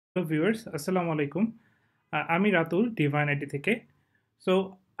Hello viewers, আসসালামু আলাইকুম। আমি রাতুল ডিভাইন আইটি থেকে। সো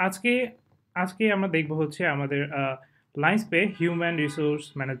আজকে আজকে আমরা দেখব হচ্ছে আমাদের LinesPay human resource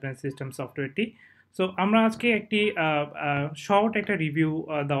management system সফটওয়্যারটি। সো আমরা আজকে একটি আ আ শর্ট একটা রিভিউ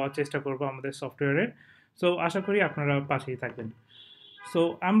দেওয়ার চেষ্টা করব আমাদের সফটওয়্যারের। সো আশা করি আপনারা পাশেই থাকবেন। সো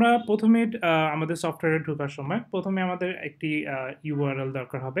আমরা ১ম এ আমাদের সফটওয়্যারে ঢোকার সময় ১ম এ আমাদের একটি URL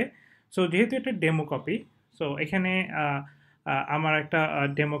দরকার হবে। সো যেহেতু এটা ডেমো কপি, সো এখানে আ আ আমার একটা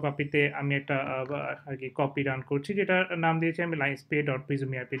ডেমো কপিতে আমি একটা আরকি কপি রান করছি যেটার নাম দিয়েছি আমি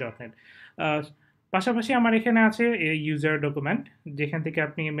linespay.prismerp.net আ পাশাপাশি আমার এখানে আছে ইউজার ডকুমেন্ট যেখান থেকে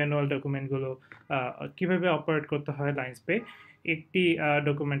আপনি ম্যানুয়াল ডকুমেন্টগুলো আ কিভাবে অপারেট করতে হয় LinesPay একটি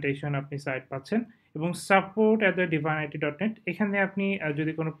ডকুমেন্টেশন আপনি সাইট পাচ্ছেন। এবং support@divineit.net এখানে আপনি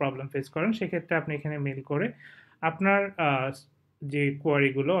যদি কোনো প্রবলেম ফেস করেন সেক্ষেত্রে আপনি এখানে মেইল করে আপনার যে কোয়েরি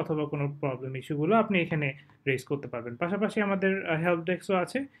গুলো অথবা কোনো প্রবলেম ইস্যু গুলো আপনি এখানে রেইজ করতে পারবেন। পাশাপাশি আমাদের হেল্প ডেস্কও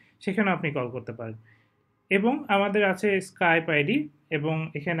আছে, সেখানেও আপনি কল করতে পারেন। এবং আমাদের আছে Skype আইডি এবং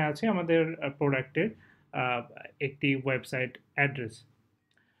এখানে আছে আমাদের প্রোডাক্টের আ একটি ওয়েবসাইট অ্যাড্রেস।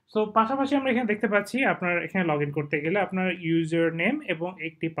 সো পাশাপাশি আমরা এখানে দেখতে পাচ্ছি আপনার এখানে লগইন করতে গেলে আপনার ইউজার নেম এবং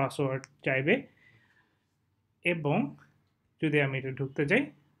একটি পাসওয়ার্ড চাইবে। এবং যদি আমি এটা ঢুকতে যাই,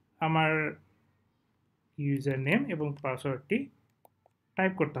 আমার ইউজার নেম এবং পাসওয়ার্ডটি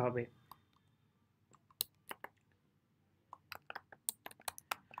টাইপ করতে হবে।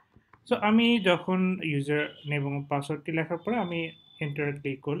 সো আমি যখন ইউজার নেম এবং পাসওয়ার্ডটি লেখার পরে আমি এন্টার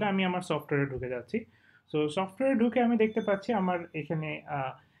ক্লিক করলে আমি আমার সফটওয়্যারে ঢুকে যাচ্ছি। সো সফটওয়্যারে ঢুকে আমি দেখতে পাচ্ছি আমার এখানে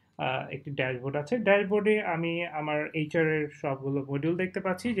একটি ড্যাশবোর্ড আছে। ড্যাশবোর্ডে আমি আমার HR এর সবগুলো মডিউল দেখতে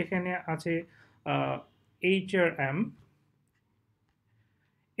পাচ্ছি যেখানে আছে আ HRM,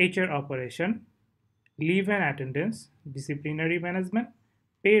 HR operation, leave and attendance, disciplinary management,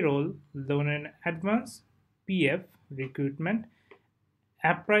 payroll, loan and advance, PF, recruitment,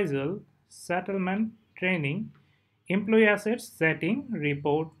 appraisal, settlement, training, employee assets, setting,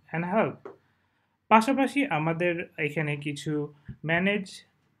 report and help. পাশাপাশি আমাদের এখানে কিছু ম্যানেজ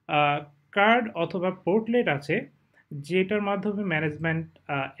কার্ড অথবা পোর্টলেট আছে যেটার মাধ্যমে ম্যানেজমেন্ট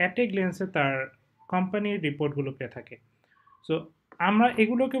অ্যাট এ গ্লেন্সে তার কোম্পানির রিপোর্টগুলো পেয়ে থাকে। সো আমরা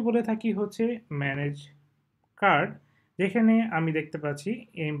এগুলোকে বলে থাকি হচ্ছে ম্যানেজ কার্ড, যেখানে আমি দেখতে পাচ্ছি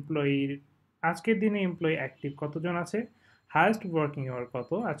এমপ্লয়ির আজকের দিনে এমপ্লয়ি অ্যাক্টিভ কতজন আছে, হায়েস্ট ওয়ার্কিং আওয়ার কত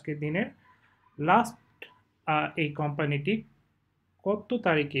আজকের দিনের, লাস্ট এই কোম্পানিটি কত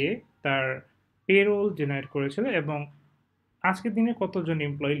তারিখে তার পেরোল জেনারেট করেছিল এবং আজকের দিনে কতজন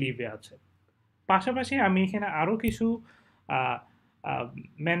এমপ্লয়ি লিভে আছে। পাশাপাশি আমি এখানে আরও কিছু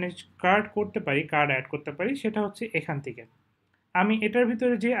ম্যানেজ কার্ড অ্যাড করতে পারি, সেটা হচ্ছে এখান থেকে। আমি এটার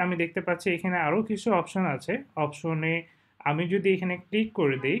ভিতরে যে আমি দেখতে পাচ্ছি এখানে আরও কিছু অপশন আছে। অপশনে আমি যদি এখানে ক্লিক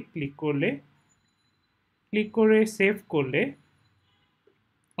করে দেই, ক্লিক করে সেভ করলে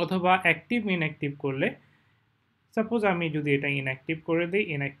অথবা অ্যাক্টিভ ইনঅ্যাক্টিভ করলে, সাপোজ আমি যদি এটা ইনঅ্যাক্টিভ করে দিই,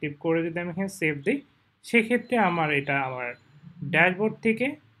 ইনঅ্যাক্টিভ করে যদি আমি এখানে সেভ দিই, সেক্ষেত্রে এটা আমার ড্যাশবোর্ড থেকে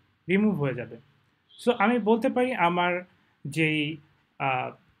রিমুভ হয়ে যাবে। সো আমি বলতে পারি আমার যেই আ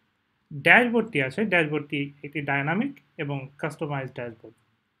ড্যাশবোর্ডটি আছে, ড্যাশবোর্ডটি একটি ডায়নামিক এবং কাস্টমাইজড ড্যাশবোর্ড।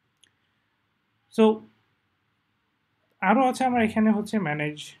 সো আরও আছে আমার এখানে হচ্ছে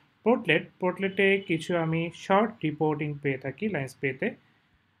ম্যানেজ পোর্টলেট। পোর্টলেটে কিছু আমি শর্ট রিপোর্টিং পেয়ে থাকি LinesPayতে।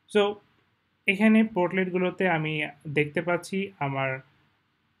 সো এখানে পোর্টলেটগুলোতে আমি দেখতে পাচ্ছি আমার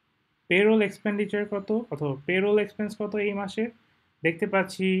পেরোল এক্সপেন্ডিচার কত অথবা পেরোল এক্সপেন্স কত এই মাসে। দেখতে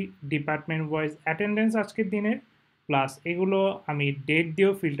পাচ্ছি ডিপার্টমেন্ট ওয়াইজ অ্যাটেন্ডেন্স আজকের দিনের, প্লাস এগুলো আমি ডেট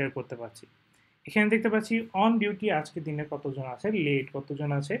দিয়েও ফিল্টার করতে পারছি। এখানে দেখতে পাচ্ছি অন ডিউটি আজকের দিনে কতজন আছে, লেট কতজন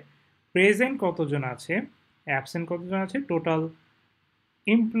আছে, প্রেজেন্ট কতজন আছে, অ্যাবসেন্ট কতজন আছে, total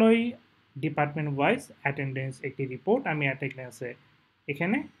employee department wise attendance একটি রিপোর্ট আমি অ্যাট এ গ্ল্যান্সে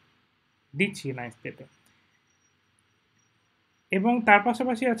এখানে দিচ্ছি LinesPayতে। এবং তার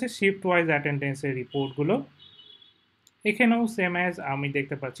পাশাপাশি আছে শিফট ওয়াইজ অ্যাটেন্ডেন্সের রিপোর্টগুলো। এখানেও সেম অ্যাজ আমি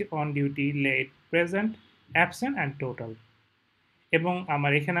দেখতে পাচ্ছি on duty, late, present, absent and total. এবং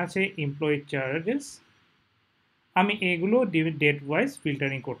আমার এখানে আছে এমপ্লয়ি চার্জেস। আমি এগুলো ডেট ওয়াইজ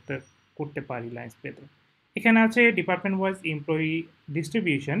ফিল্টারিং করতে পারি LinesPayতে। এখানে আছে ডিপার্টমেন্ট ওয়াইজ এমপ্লয়ি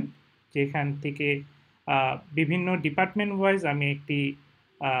ডিস্ট্রিবিউশন, যেখান থেকে বিভিন্ন ডিপার্টমেন্ট ওয়াইজ আমি একটি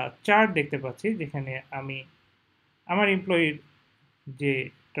চার্ট দেখতে পাচ্ছি যেখানে আমি আমার এমপ্লয়ির যে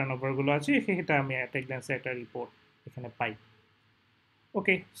টার্নওভারগুলো আছে সেটা আমি অ্যাট এ গ্ল্যান্সে একটা রিপোর্ট এখানে পাই।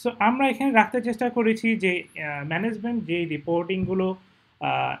 ওকে, সো আমরা এখানে রাখতে চেষ্টা করেছি যে ম্যানেজমেন্ট যে রিপোর্টিংগুলো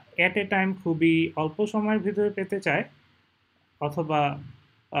অ্যাট এ টাইম খুবই অল্প সময়ের ভিতরে পেতে চায় অথবা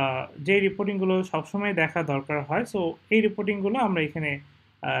যে রিপোর্টিংগুলো সবসময় দেখা দরকার হয়, সো এই রিপোর্টিংগুলো আমরা এখানে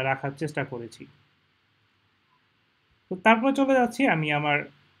রাখার চেষ্টা করেছি। তো তারপর চলে যাচ্ছি আমি আমার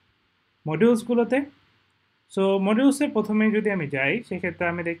মডিউলসগুলোতে। সো মডিউলসে প্রথমে যদি আমি যাই সেক্ষেত্রে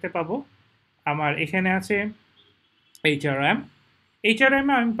আমি দেখতে পাবো আমার এখানে আছে HRM। HRM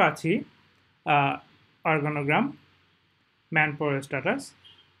এ আমি পাচ্ছি organogram, man power status,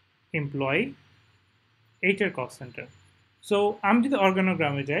 employee, HR cost centre. So আমি যদি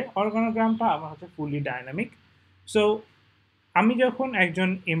অর্গানোগ্রামে যাই, অর্গানোগ্রামটা আমার হচ্ছে ফুললি ডাইনামিক। সো আমি যখন একজন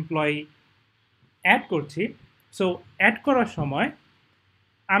এমপ্লয়ি অ্যাড করছি, সো অ্যাড করার সময়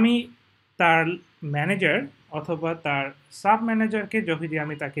আমি তার ম্যানেজার অথবা তার সাব ম্যানেজারকে যদি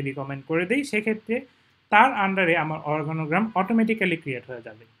আমি তাকে রিকমেন্ড করে দিই, সেক্ষেত্রে তার আন্ডারে আমার অর্গানোগ্রাম অটোমেটিক্যালি ক্রিয়েট হয়ে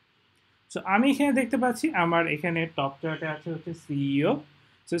যাবে। সো আমি এখানে দেখতে পাচ্ছি আমার এখানে টপ চার্টে আছে হচ্ছে সিইও।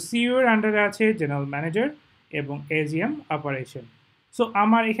 সো সিইও এর আন্ডারে আছে জেনারেল ম্যানেজার এবং এজিএম অপারেশন। সো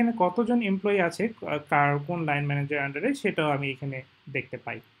আমার এখানে কতজন এমপ্লয়ি আছে, কার কোন লাইন ম্যানেজার আন্ডারে, সেটাও আমি এখানে দেখতে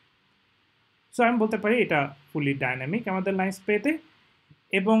পাই। সো আমি বলতে পারি এটা ফুলি ডাইনামিক আমাদের লাইন্সপেতে।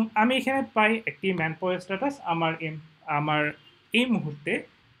 এবং আমি এখানে পাই একটি ম্যান পাওয়ার স্ট্যাটাস, আমার এই মুহূর্তে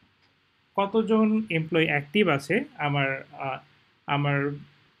কতজন এমপ্লয়ি অ্যাক্টিভ আছে, আমার আমার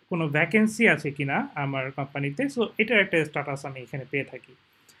কোনো ভ্যাকেন্সি আছে কিনা আমার কোম্পানিতে। সো এটার একটা স্ট্যাটাস আমি এখানে পেয়ে থাকি।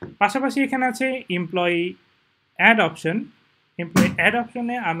 পাশাপাশি এখানে আছে employee add option. Employee add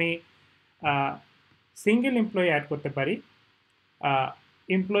অপশনে আমি সিঙ্গেল এমপ্লয়ি অ্যাড করতে পারি,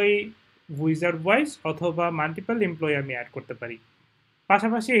 এমপ্লয়ি উইজার্ড ওয়াইজ অথবা মাল্টিপল এমপ্লয়ি আমি অ্যাড করতে পারি।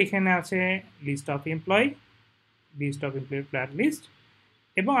 পাশাপাশি এখানে আছে list of employee flat list,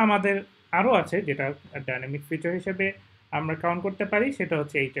 এবং আমাদের আরও আছে যেটা ডাইনামিক ফিচার হিসেবে আমরা কাউন্ট করতে পারি, সেটা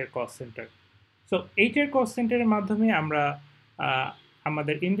হচ্ছে HR cost centre. So HR cost সেন্টারের মাধ্যমে আমরা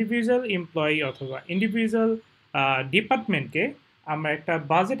আমাদের ইন্ডিভিজুয়াল এমপ্লয়ি অথবা ইন্ডিভিজুয়াল ডিপার্টমেন্টকে আমরা একটা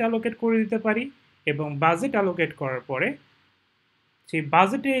বাজেট অ্যালোকেট করে দিতে পারি, এবং বাজেট অ্যালোকেট করার পরে সেই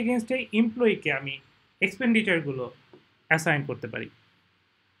বাজেটের এগেনস্টে এমপ্লয়িকে আমি এক্সপেন্ডিচারগুলো অ্যাসাইন করতে পারি।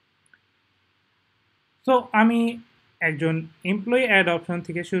 সো আমি একজন এমপ্লয়ি অ্যাড অপশন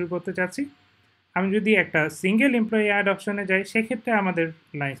থেকে শুরু করতে চাচ্ছি। আমি যদি একটা সিঙ্গেল এমপ্লয়ি অ্যাড অপশনে যাই, সেক্ষেত্রে আমাদের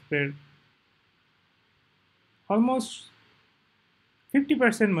লাইন্সপের অলমোস্ট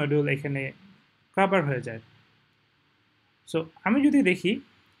 50% মডিউল এখানে কভার হয়ে যায়। সো আমি যদি দেখি,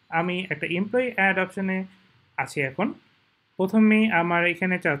 আমি একটা এমপ্লয়ি অ্যাড অপশনে আছি এখন। প্রথমেই আমার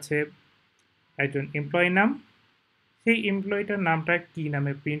এখানে চাচ্ছে একজন এমপ্লয়ি নাম, সেই এমপ্লয়িটার নামটা কী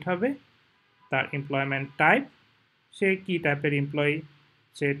নামে প্রিন্ট হবে, তার এমপ্লয়মেন্ট টাইপ, সে কী টাইপের এমপ্লয়ি,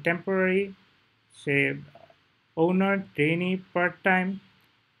 সে টেম্পোরারি, সে ওনার, ট্রেনি, পার্ট টাইম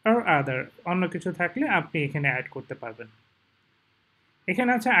আর আদার অন্য কিছু থাকলে আপনি এখানে অ্যাড করতে পারবেন। এখানে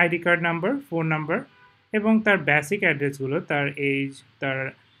আছে ID card number, phone number এবং তার বেসিক অ্যাড্রেসগুলো, তার এজ, তার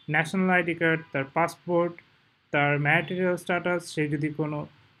ন্যাশনাল আইডি কার্ড, তার পাসপোর্ট, তার ম্যারিটাল স্ট্যাটাস, সে যদি কোনো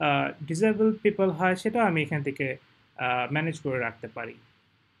ডিসেবল পিপল হয় সেটাও আমি এখান থেকে ম্যানেজ করে রাখতে পারি।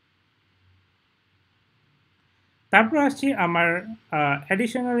 তারপর আসছি আমার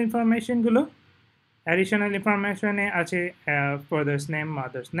অ্যাডিশনাল ইনফরমেশনগুলো। অ্যাডিশনাল ইনফরমেশনে আছে father's name,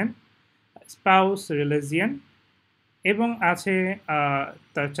 mother's name, spouse, religion, এবং আছে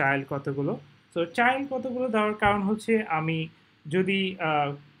তার চাইল্ড কতগুলো। সো চাইল্ড কতগুলো দেওয়ার কারণ হচ্ছে আমি যদি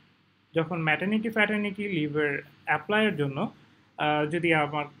যখন ম্যাটারনিটি ফ্যাটারনিটি লিভের অ্যাপ্লাইয়ের জন্য যদি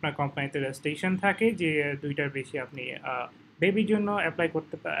আপনার কোম্পানিতে রেজিস্ট্রেশন থাকে যে 2টার বেশি আপনি বেবির জন্য অ্যাপ্লাই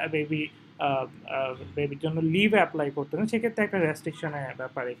করতে বেবির জন্য লিভ অ্যাপ্লাই করতে পারেন, সেক্ষেত্রে একটা রেজিস্ট্রেশনের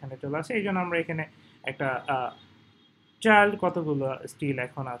ব্যাপার এখানে চলে আসে। এই জন্য আমরা এখানে একটা চাইল্ড কতগুলো স্টিল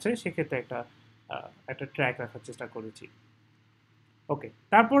এখন আছে সেক্ষেত্রে একটা ট্র্যাক রাখার চেষ্টা করেছি। ওকে,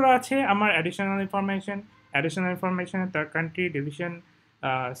 তারপর আছে আমার অ্যাডিশনাল ইনফরমেশনে তার কান্ট্রি, ডিভিশন,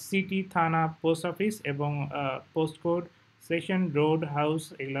 সিটি, থানা, পোস্ট অফিস এবং post code, session, road, house,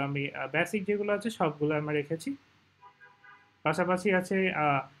 এগুলো আমি বেসিক যেগুলো আছে সবগুলো আমরা রেখেছি। পাশাপাশি আছে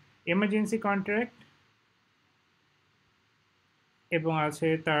এমার্জেন্সি কন্ট্রাক্ট, এবং আছে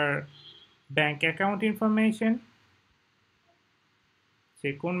তার ব্যাংক অ্যাকাউন্ট ইনফরমেশন, সে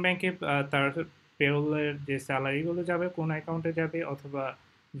কোন ব্যাংকে তার পেরোলের যে স্যালারিগুলো যাবে কোন অ্যাকাউন্টে যাবে, অথবা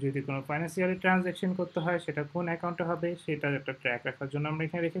যদি কোনো ফাইন্যান্সিয়ালি ট্রানজ্যাকশন করতে হয় সেটা কোন অ্যাকাউন্টে হবে, সেটার একটা ট্র্যাক রাখার জন্য আমরা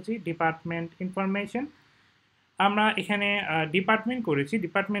এখানে রেখেছি। ডিপার্টমেন্ট ইনফরমেশন, আমরা এখানে ডিপার্টমেন্ট করেছি,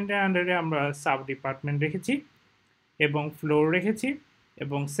 ডিপার্টমেন্টের আন্ডারে আমরা সাব ডিপার্টমেন্ট রেখেছি এবং ফ্লোর রেখেছি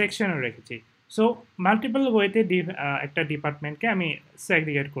এবং সেকশনও রেখেছি। সো মাল্টিপল ওয়েতে একটা ডিপার্টমেন্টকে আমি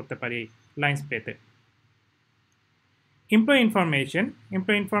সেগ্রিগেট করতে পারি লাইন্সপেতে। এমপ্লয়ি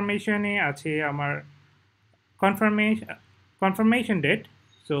ইনফরমেশনে আছে আমার কনফার্মেশন ডেট,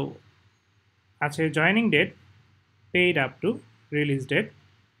 সো আছে joining date, paid up to, release date,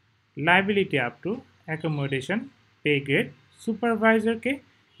 liability up to, accommodation, pay grade, সুপারভাইজারকে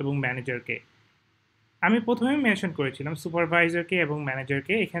এবং ম্যানেজারকে। আমি প্রথমেই মেনশন করেছিলাম সুপারভাইজারকে এবং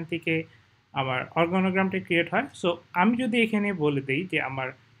ম্যানেজারকে এখান থেকে আমার অর্গানোগ্রামটা ক্রিয়েট হয়। সো আমি যদি এখানে বলে দেই যে আমার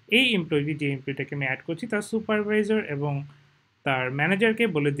এই এমপ্লয়ি যে এমপ্লয়িটাকে আমি অ্যাড করছি তার সুপারভাইজার এবং তার ম্যানেজারকে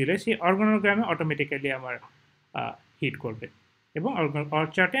বলে দিলে সেই অর্গানোগ্রামে অটোমেটিক্যালি আমার হিট করবে এবং অর্গ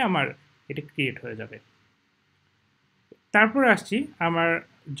চার্টে আমার এটা ক্রিয়েট হয়ে যাবে। তারপর আসছি আমার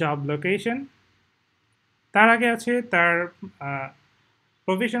জব লোকেশন। তার আগে আছে তার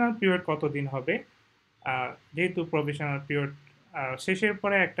প্রফেশনাল পিরিয়ড কতদিন হবে। যেহেতু প্রফেশনাল পিরিয়ড শেষের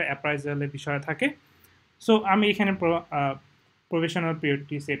পরে একটা অ্যাপ্রাইজালের বিষয় থাকে, সো আমি এখানে প্রফেশনাল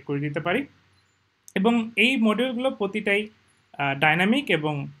পিরিয়ডটি সেট করে দিতে পারি এবং এই মডিউলগুলো প্রতিটাই ডাইনামিক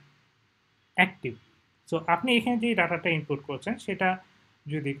এবং অ্যাক্টিভ। সো আপনি এখানে যে ডাটাটা ইনপুট করছেন সেটা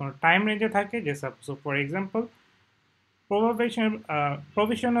যদি কোনো টাইম রেঞ্জে থাকে, যে suppose for example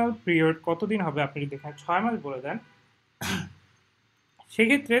professional period কতদিন হবে, আপনি যদি এখানে 6 মাস বলে দেন,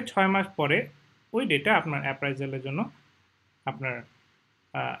 সেক্ষেত্রে 6 মাস পরে ওই ডেটা আপনার অ্যাপ্রাইজালের জন্য আপনার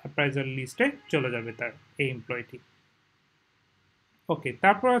অ্যাপ্রাইজাল লিস্টে চলে যাবে তার এই এমপ্লয়িটি। ওকে,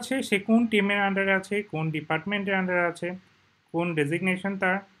 তারপর আছে সে কোন টিমের আন্ডারে আছে, কোন ডিপার্টমেন্টের আন্ডারে আছে, কোন ডেজিগনেশন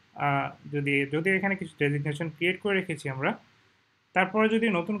তার। যদি এখানে কিছু ডেজিগনেশন ক্রিয়েট করে রেখেছি আমরা, তারপরে যদি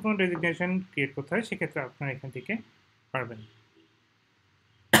নতুন কোনো ডেজিগনেশন ক্রিয়েট করতে হয় সেক্ষেত্রে আপনারা এখান থেকে পারবেন।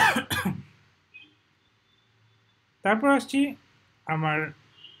 তারপর আসছি আমার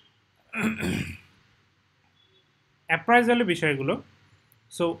অ্যাপ্রাইজালের বিষয়গুলো।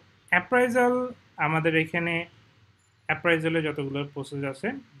 সো অ্যাপ্রাইজাল আমাদের এখানে অ্যাপ্রাইজালে যতগুলো প্রসেস আছে,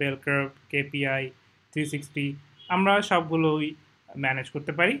 বেল কার্ভ, কেপিআই, 360, আমরা সবগুলোই ম্যানেজ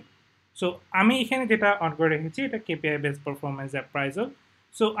করতে পারি। সো আমি এখানে যেটা অন করে রেখেছি এটা KPI base performance appraisal.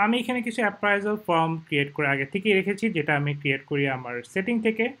 So আমি এখানে কিছু অ্যাপ্রাইজাল ফর্ম ক্রিয়েট করে আগে থেকেই রেখেছি, যেটা আমি ক্রিয়েট করি আমার সেটিং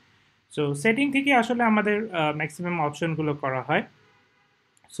থেকে। সো সেটিং থেকে আসলে আমাদের ম্যাক্সিমাম অপশনগুলো করা হয়।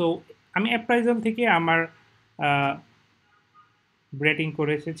 সো আমি অ্যাপ্রাইজাল থেকে আমার রেটিং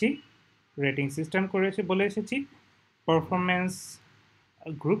করে এসেছি, রেটিং সিস্টেম করে বলে এসেছি, পারফরমেন্স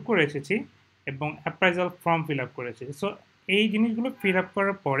গ্রুপ করে এসেছি এবং অ্যাপ্রাইজাল ফর্ম ফিল আপ করে এসেছি। সো এই জিনিসগুলো ফিল আপ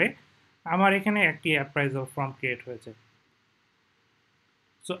করার পরে আমার এখানে একটি অ্যাপ্রাইজাল ফর্ম ক্রিয়েট হয়েছে।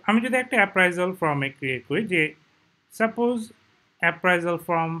 সো আমি যদি একটা অ্যাপ্রাইজাল ফর্মে ক্রিয়েট করি, যে suppose appraisal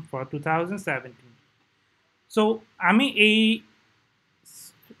form for 2017, so আমি এই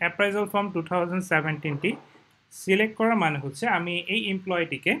অ্যাপ্রাইজাল ফর্ম 2017টি সিলেক্ট করা মানে হচ্ছে আমি এই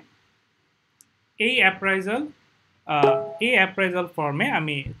এমপ্লয়িটিকে এই অ্যাপ্রাইজাল ফর্মে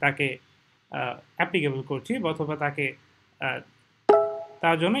আমি তাকে অ্যাপ্লিকেবল করছি, অথবা তাকে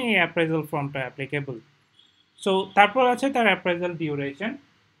তার জন্য এই অ্যাপ্রাইজাল ফর্মটা অ্যাপ্লিকেবল। সো তারপর আছে তার অ্যাপ্রাইজাল ডিউরেশন,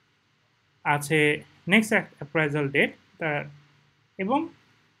 আছে নেক্সট অ্যাপ্রাইজাল ডেট তার, এবং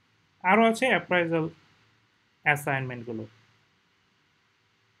আরও আছে অ্যাপ্রাইজাল অ্যাসাইনমেন্টগুলো।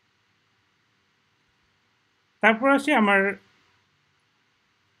 তারপর আসি আমার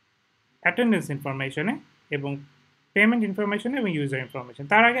অ্যাটেন্ডেন্স ইনফরমেশনে এবং পেমেন্ট ইনফরমেশন এবং ইউজার ইনফরমেশন।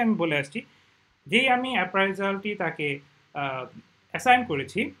 তার আগে আমি বলে আসছি, যেই আমি অ্যাপ্রাইজালটি তাকে অ্যাসাইন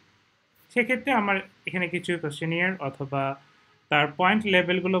করেছি, সেক্ষেত্রে আমার এখানে কিছু কোশ্চেনিয়ার অথবা তার পয়েন্ট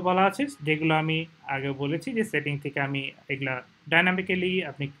লেভেলগুলো বলা আছে, যেগুলো আমি আগে বলেছি যে সেটিং থেকে আমি এগুলা ডাইনামিক্যালি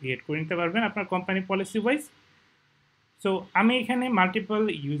আপনি ক্রিয়েট করে নিতে পারবেন আপনার কোম্পানি পলিসি ওয়াইজ। সো আমি এখানে মাল্টিপল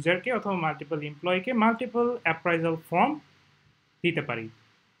ইউজারকে অথবা মাল্টিপল এমপ্লয়িকে মাল্টিপল অ্যাপ্রাইজাল ফর্ম দিতে পারি,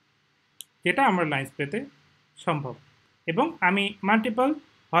 যেটা আমার লাইন্সপেতে সম্ভব। এবং আমি multiple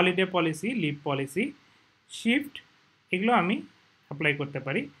holiday policy, leave policy, shift, এগুলো আমি অ্যাপ্লাই করতে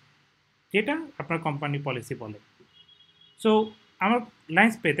পারি, যেটা আপনার কোম্পানি পলিসি বলে। সো আমার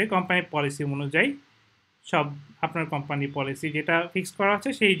লাইন্সপেতে কোম্পানির পলিসি অনুযায়ী সব আপনার কোম্পানি পলিসি যেটা ফিক্স করা আছে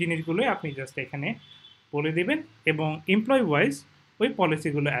সেই জিনিসগুলোই আপনি জাস্ট এখানে বলে দিবেন এবং এমপ্লয়ি ওয়াইজ ওই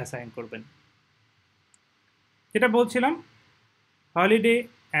পলিসিগুলো অ্যাসাইন করবেন। যেটা বলছিলাম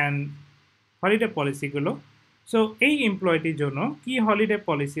হলিডে পলিসিগুলো। সো এই এমপ্লয়িটির জন্য কি হলিডে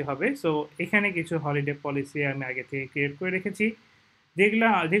পলিসি হবে, সো এখানে কিছু হলিডে পলিসি আমি আগে থেকে ক্রিয়েট করে রেখেছি,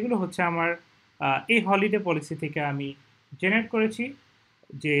 যেগুলো হচ্ছে আমার এই হলিডে পলিসি থেকে আমি জেনারেট করেছি।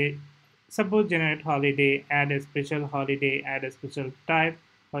 যে suppose generate holiday, add a special holiday, add a special type,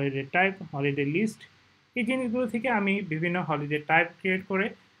 holiday list, এই জিনিসগুলো থেকে আমি বিভিন্ন হলিডে টাইপ ক্রিয়েট করে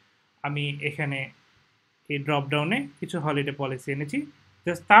আমি এখানে এই ড্রপডাউনে কিছু হলিডে পলিসি এনেছি।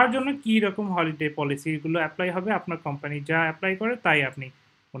 জাস্ট তার জন্য কী রকম হলিডে পলিসিগুলো অ্যাপ্লাই হবে, আপনার কোম্পানি যা অ্যাপ্লাই করে তাই আপনি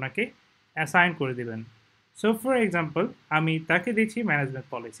ওনাকে অ্যাসাইন করে দেবেন। সো ফর এক্সাম্পল আমি তাকে দিচ্ছি ম্যানেজমেন্ট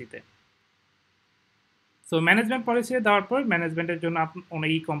পলিসিতে। সো ম্যানেজমেন্ট পলিসি দেওয়ার পর ম্যানেজমেন্টের জন্য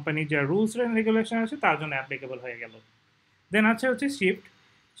এই কোম্পানির যা রুলস অ্যান্ড রেগুলেশন আছে তার জন্য অ্যাপ্লিকেবল হয়ে গেল। দেন হচ্ছে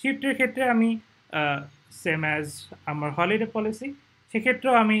শিফটের ক্ষেত্রে আমি সেম অ্যাজ আমার হলিডে পলিসি,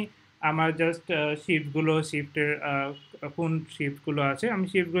 সেক্ষেত্রেও আমি আমার জাস্ট শিফটের কোন শিফটগুলো আছে আমি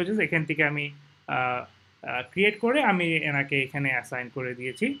শিফটগুলো জাস্ট এখান থেকে আমি ক্রিয়েট করে আমি এনাকে এখানে অ্যাসাইন করে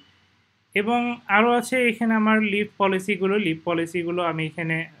দিয়েছি। এবং আরও আছে এখানে আমার লিভ পলিসিগুলো আমি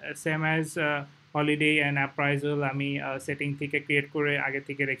এখানে same as holiday and appraisal আমি সেটিং থেকে ক্রিয়েট করে আগে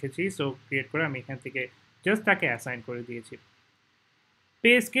থেকে রেখেছি। সো ক্রিয়েট করে আমি এখান থেকে জাস্ট তাকে অ্যাসাইন করে দিয়েছি।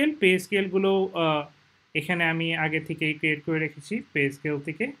 পে স্কেলগুলো এখানে আমি আগে থেকেই ক্রিয়েট করে রেখেছি। পে স্কেল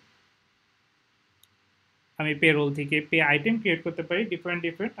থেকে আমি পেরোল থেকে পে আইটেম ক্রিয়েট করতে পারি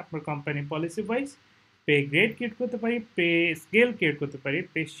ডিফারেন্ট আপনার company policy wise. Pay grade create করতে পারি, পে স্কেল ক্রিয়েট করতে পারি,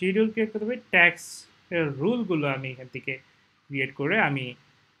 পে শিডিউল ক্রিয়েট করতে পারি, ট্যাক্স রুলগুলো আমি এখান থেকে ক্রিয়েট করে আমি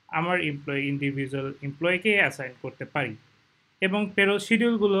আমার ইন্ডিভিজুয়াল এমপ্লয়িকে অ্যাসাইন করতে পারি এবং পেরোল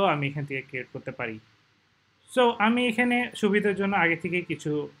শিডিউলগুলো আমি এখান থেকে ক্রিয়েট করতে পারি। সো আমি এখানে সুবিধার জন্য আগে থেকে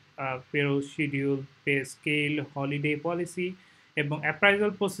কিছু payroll schedule, pay scale, holiday policy এবং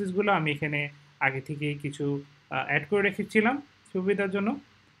অ্যাপ্রাইজাল প্রসেসগুলো আমি এখানে আগে থেকেই কিছু অ্যাড করে রেখেছিলাম সুবিধার জন্য।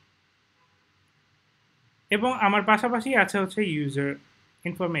 এবং আমার পাশাপাশি আছে হচ্ছে ইউজার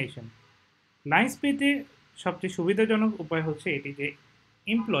ইনফরমেশন। লাইন্সপেতে সবচেয়ে সুবিধাজনক উপায় হচ্ছে এটি যে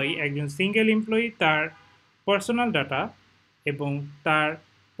একজন সিঙ্গেল এমপ্লয়ি তার পার্সোনাল ডাটা এবং তার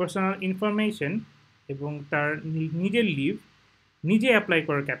পার্সোনাল ইনফরমেশন এবং তার নিজের লিভ নিজে অ্যাপ্লাই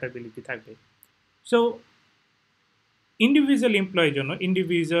করার ক্যাপাবিলিটি থাকবে। সো ইন্ডিভিজুয়াল এমপ্লয়ির জন্য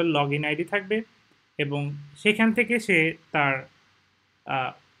ইন্ডিভিজুয়াল লগ ইন আইডি থাকবে এবং সেখান থেকে সে তার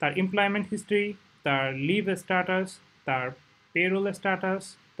তার এমপ্লয়মেন্ট হিস্ট্রি, তার লিভ স্ট্যাটাস, তার পেরোল স্ট্যাটাস,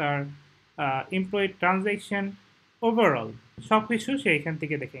 তার এমপ্লয়ি ট্রানজ্যাকশন, ওভারঅল সব কিছু সে এখান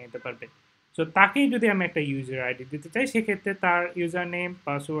থেকে দেখে নিতে পারবে। সো তাকেই যদি আমি একটা ইউজার আইডি দিতে চাই সেক্ষেত্রে তার ইউজার নেম,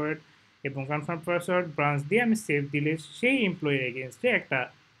 পাসওয়ার্ড এবং কনফার্ম পাসওয়ার্ড ব্রাঞ্চ দিয়ে আমি সেভ দিলে সেই এমপ্লয়ির এগেনস্টে একটা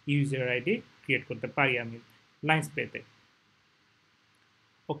ইউজার আইডি ক্রিয়েট করতে পারি আমি লাইন্সপেতে।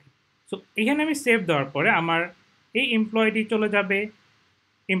 ওকে, সো এখানে আমি সেভ দেওয়ার পরে আমার এই এমপ্লয়িটি চলে যাবে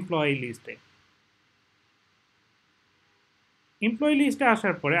এমপ্লয়ি লিস্টে। এমপ্লয়ি লিস্টে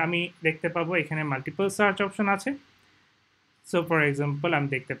আসার পরে আমি দেখতে পাবো এখানে মাল্টিপল সার্চ অপশন আছে। সো ফর এক্সাম্পল আমি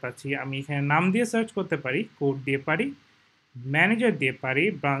দেখতে পাচ্ছি আমি এখানে নাম দিয়ে সার্চ করতে পারি, কোড দিয়ে পারি, ম্যানেজার দিয়ে পারি,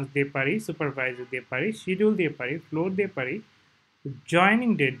 ব্রাঞ্চ দিয়ে পারি, সুপারভাইজার দিয়ে পারি, শিডিউল দিয়ে পারি, ফ্লোর দিয়ে পারি, জয়নিং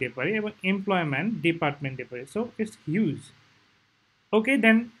ডেট দিয়ে পারি এবং এমপ্লয়মেন্ট ডিপার্টমেন্ট দিয়ে পারি। So it's huge. ওকে,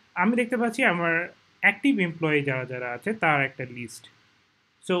 দেন আমি দেখতে পাচ্ছি আমার অ্যাক্টিভ এমপ্লয়ি যারা যারা আছে তার একটা লিস্ট।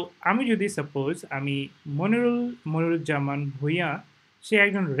 সো আমি যদি সাপোজ আমি মনিরুজ্জামান ভূঁইয়া, সে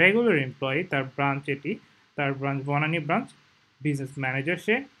একজন রেগুলার এমপ্লয়ি, তার ব্রাঞ্চ এটি, তার branch Banani branch, business manager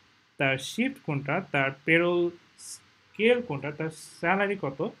সে, তার শিফট কোনটা, তার পেরোল স্কেল কোনটা, তার স্যালারি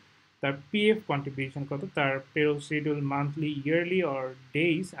কত, তার পিএফ কন্ট্রিবিউশন কত, তার payroll schedule monthly, yearly or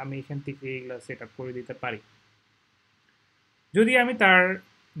days, আমি এখান থেকে এগুলো সেট আপ করে দিতে পারি। যদি আমি তার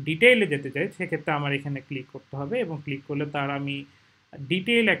ডিটেইলে যেতে চাই সেক্ষেত্রে আমার এখানে ক্লিক করতে হবে এবং ক্লিক করলে তার আমি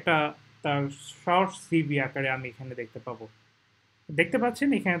ডিটেইল একটা তার শর্ট সিভি আকারে আমি এখানে দেখতে পাবো। দেখতে পাচ্ছেন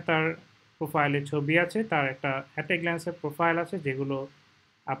এখানে তার প্রোফাইলের ছবি আছে, তার একটা অ্যাট এ গ্ল্যান্সের প্রোফাইল আছে যেগুলো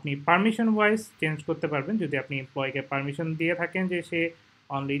আপনি পারমিশন ওয়াইজ চেঞ্জ করতে পারবেন যদি আপনি এমপ্লয়িকে পারমিশন দিয়ে থাকেন যে সে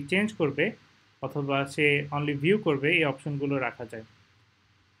অনলি চেঞ্জ করবে অথবা সে অনলি ভিউ করবে, এই অপশনগুলো রাখা যায়।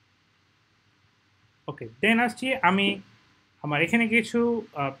 ওকে, দেন আসছি আমি আমার এখানে কিছু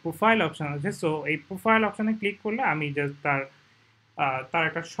প্রোফাইল অপশন আছে। সো এই প্রোফাইল অপশনে ক্লিক করলে আমি জাস্ট তার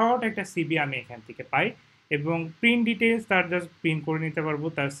একটা শর্ট একটা সিবি আমি এখান থেকে পাই এবং প্রিন্ট ডিটেলস তার জাস্ট প্রিন্ট করে নিতে পারবো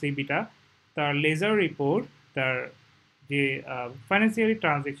তার সিবিটা, তার লেজার রিপোর্ট, তার যে ফাইন্যান্সিয়ালি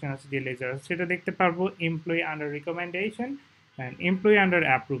ট্রানজ্যাকশন আছে যে লেজার আছে সেটা দেখতে পারবো, employee under recommendation and employee under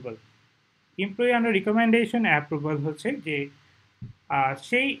approval. Employee under recommendation approval হচ্ছে যে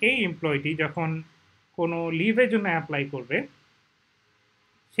এই এমপ্লয়িটি যখন কোনো লিভের জন্য অ্যাপ্লাই করবে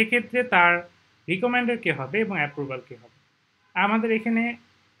সেক্ষেত্রে তার রিকমেন্ডার কে হবে এবং অ্যাপ্রুভাল কে হবে। আমাদের এখানে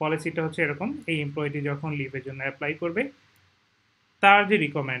পলিসিটা হচ্ছে এরকম, এই এমপ্লয়িটি যখন লিভের জন্য অ্যাপ্লাই করবে তার যে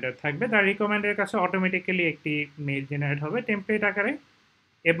রিকমেন্ডার থাকবে তার রিকমেন্ডারের কাছে অটোমেটিক্যালি একটি মেল জেনারেট হবে টেমপ্লেট আকারে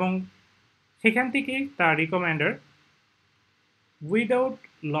এবং সেখান থেকেই তার রিকমেন্ডার without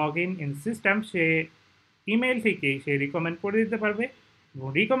log in system say email থেকেই সে রিকমেন্ড করে দিতে পারবে এবং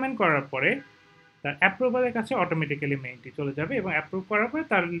রিকমেন্ড করার পরে তার অ্যাপ্রুভালের কাছে অটোমেটিক্যালি মেইলটি চলে যাবে এবং অ্যাপ্রুভ করার পরে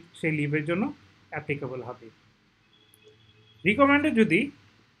তার সেই লিভের জন্য অ্যাপ্লিকেবল হবে। রিকমেন্ডে যদি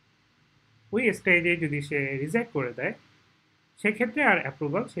ওই স্টেজে যদি সে রিজেক্ট করে দেয় সেক্ষেত্রে আর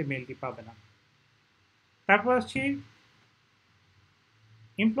অ্যাপ্রুভাল সেই মেইলটি পাবে না। তারপর আসছি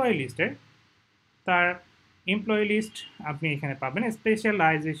এমপ্লয়ি লিস্টে। তার এমপ্লয়ি লিস্ট আপনি এখানে পাবেন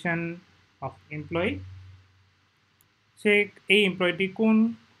স্পেশালাইজেশন অফ এমপ্লয়ি, সে এই এমপ্লয়িটি কোন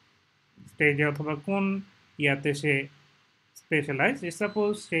স্টেজে অথবা কোন ইয়াতে সে স্পেশালাইজ।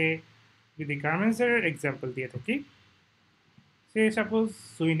 সাপোজ সে যদি গার্মেন্টসের এক্সাম্পল দিয়ে থাকি, সে সাপোজ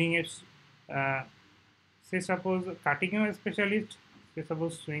সুইনিংয়ের সে সাপোজ কাটিংয়েও স্পেশালিস্ট, সে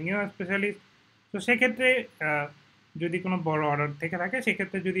সাপোজ সুইংয়েও স্পেশালিস্ট। তো সেক্ষেত্রে যদি কোনো বড় অর্ডার থেকে থাকে,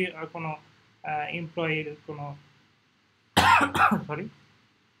 সেক্ষেত্রে যদি কোনো এমপ্লয়ির কোনো সরি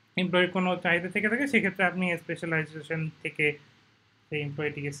এমপ্লয়ির কোনো চাহিদা থেকে থাকে, সেক্ষেত্রে আপনি স্পেশালাইজেশন থেকে সেই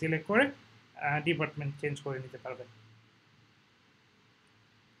এমপ্লয়িটিকে সিলেক্ট করে ডিপার্টমেন্ট চেঞ্জ করে নিতে পারবেন।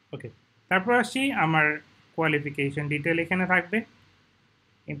 ওকে, তারপর আসছি আমার কোয়ালিফিকেশন ডিটেল এখানে থাকবে,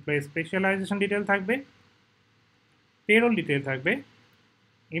 এমপ্লয়ি স্পেশালাইজেশন ডিটেল থাকবে, পেরোল ডিটেল থাকবে,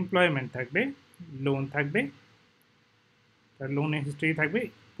 এমপ্লয়মেন্ট থাকবে, লোন থাকবে, তার লোনের হিস্ট্রি থাকবে।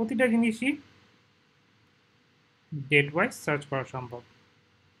 প্রতিটা জিনিসই ডেট ওয়াইজ সার্চ করা সম্ভব।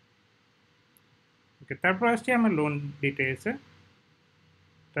 ওকে, তারপর আসছি আমার লোন ডিটেলসে,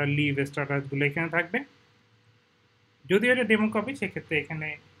 তার লিভ স্ট্যাটাসগুলো এখানে থাকবে। যদিও এটা ডেমো কপি, সেক্ষেত্রে এখানে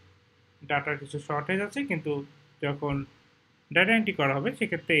ডাটার কিছু শর্টেজ আছে, কিন্তু যখন ডাটা এন্ট্রি করা হবে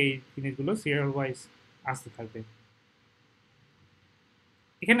সেক্ষেত্রে এই জিনিসগুলো সিরিয়াল ওয়াইজ আসতে থাকবে।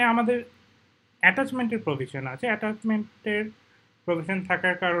 এখানে আমাদের অ্যাটাচমেন্টের প্রভিশন আছে। অ্যাটাচমেন্টের প্রভিশন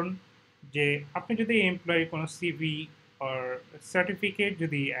থাকার কারণ যে আপনি যদি এমপ্লয়ি কোনো সিভি অর সার্টিফিকেট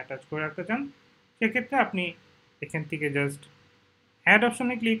যদি অ্যাটাচ করে রাখতে চান, সেক্ষেত্রে আপনি এখান থেকে জাস্ট অ্যাড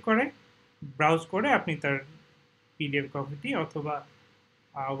অপশনে ক্লিক করে ব্রাউজ করে আপনি তার পিডিএফ কপিটি অথবা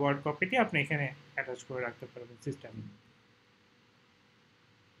ওয়ার্ড কপিটি আপনি এখানে অ্যাটাচ করে রাখতে পারবেন সিস্টেমে।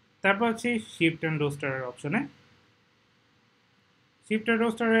 তারপর হচ্ছে শিফট অ্যান্ড রোস্টারের অপশনে। শিফট অ্যান্ড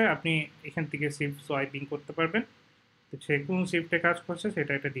রোস্টারে আপনি এখান থেকে শিফট সোয়াইপিং করতে পারবেন, তো সে কোন শিফটে কাজ করছে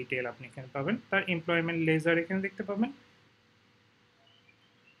সেটা একটা ডিটেল আপনি এখানে পাবেন। তার এমপ্লয়মেন্ট লেজার এখানে দেখতে পাবেন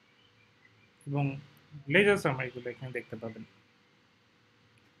এবং লেজার সামারিগুলো এখানে দেখতে পাবেন।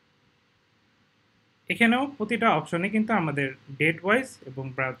 এখানেও প্রতিটা অপশনে কিন্তু আমাদের ডেট ওয়াইজ এবং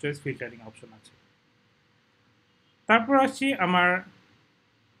ব্রাউজ ওয়াইজ ফিল্টারিং অপশন আছে। তারপর আসছি আমার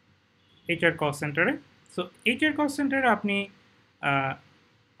এইচআর কল সেন্টারে। সো এইচআর কল সেন্টারে আপনি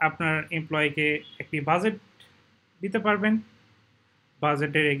আপনার এমপ্লয়িকে একটি বাজেট দিতে পারবেন,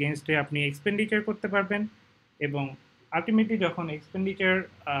 বাজেটের এগেনস্টে আপনি এক্সপেন্ডিচার করতে পারবেন এবং আলটিমেটলি যখন এক্সপেন্ডিচার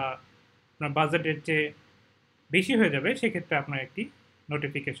আপনার বাজেটের চেয়ে বেশি হয়ে যাবে, সেক্ষেত্রে আপনার একটি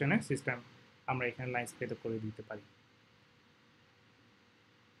নোটিফিকেশনের সিস্টেম আমরা এখানে লাইন্সপেতে করে দিতে পারি।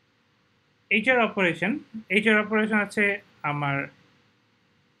 এইচআর অপারেশন আছে আমার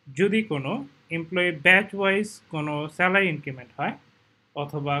যদি কোনো এমপ্লয়ি ব্যাচ ওয়াইজ কোনো স্যালারি ইনক্রিমেন্ট হয়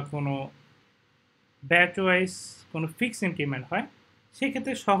অথবা কোনো ব্যাচ ওয়াইজ কোনো ফিক্স ইনক্রিমেন্ট হয়,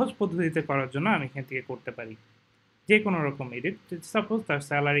 সেক্ষেত্রে সহজ পদ্ধতিতে করার জন্য আমি এখান থেকে করতে পারি যে কোনো রকম এডিট। সাপোজ তার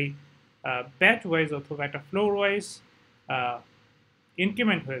স্যালারি ব্যাচ ওয়াইজ অথবা একটা ফ্লোর ওয়াইজ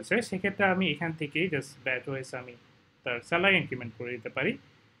ইনক্রিমেন্ট হয়েছে, সেক্ষেত্রে আমি এখান থেকেই জাস্ট ব্যাচ ওয়াইজ আমি তার স্যালারি ইনক্রিমেন্ট করে দিতে পারি।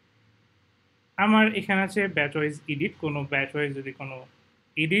 আমার এখানে আছে ব্যাচ ওয়াইজ এডিট। কোনো ব্যাচ ওয়াইজ যদি কোনো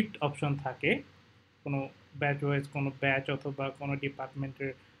এডিট অপশন থাকে, কোনো ব্যাচ ওয়াইজ কোনো ব্যাচ অথবা কোনো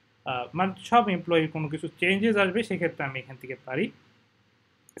ডিপার্টমেন্টের মানে সব এমপ্লয়ির কোনো কিছু চেঞ্জেস আসবে, সেক্ষেত্রে আমি এখান থেকে পারি।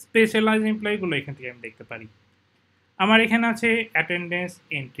 স্পেশালাইজ এমপ্লয়িগুলো এখান থেকে আমি দেখতে পারি। আমার এখানে আছে attendance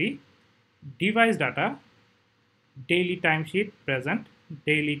entry, device data, daily টাইমশিট present,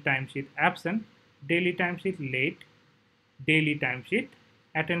 daily টাইমশিট absent, daily টাইমশিট late, daily টাইমশিট,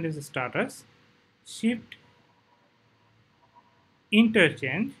 attendance status, shift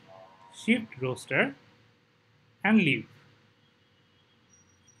interchange, shift roaster and leave.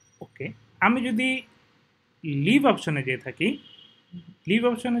 ওকে, আমি যদি লিভ অপশনে যেয়ে থাকি, লিভ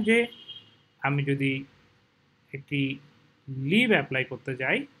অপশনে যে আমি যদি একটি লিভ অ্যাপ্লাই করতে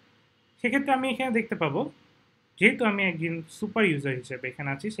যাই, সেক্ষেত্রে আমি এখানে দেখতে পাবো যেহেতু আমি একজন সুপার ইউজার হিসেবে এখানে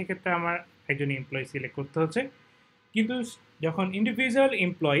আছি, সেক্ষেত্রে আমার একজন এমপ্লয়ি সিলেক্ট করতে হচ্ছে। কিন্তু যখন ইন্ডিভিজুয়াল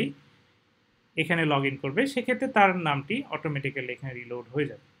এমপ্লয়ি এখানে লগ ইন করবে, সেক্ষেত্রে তার নামটি অটোমেটিক্যালি এখানে রিলোড হয়ে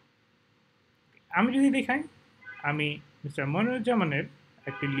যাবে। আমি যদি দেখাই, আমি মিস্টার মনিরুজ্জামানের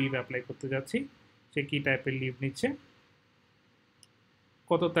একটি লিভ অ্যাপ্লাই করতে যাচ্ছি। সে কী টাইপের লিভ নিচ্ছে,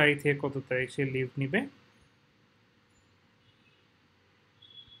 কত তারিখ থেকে কত তারিখ সে লিভ নিবে,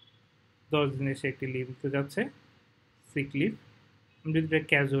 10 দিনে সে একটি লিভ নিতে যাচ্ছে, সিক লিভ। আমি যদি এটা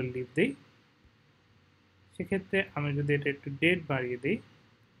ক্যাজুয়াল লিভ দিই, সেক্ষেত্রে আমি যদি এটা একটু ডেট বাড়িয়ে দিই,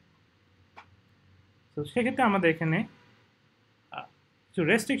 তো সেক্ষেত্রে আমাদের এখানে কিছু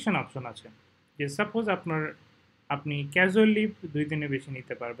রেস্ট্রিকশন অপশন আছে যে সাপোজ আপনি ক্যাজুয়াল লিভ 2 দিনের বেশি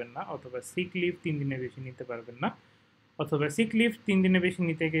নিতে পারবেন না, অথবা সিক লিভ 3 দিনের বেশি নিতে পারবেন না, অথবা সিক লিভ 3 দিনের বেশি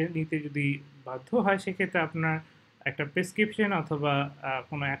নিতে যদি বাধ্য হয়, সেক্ষেত্রে আপনার একটা প্রেসক্রিপশন অথবা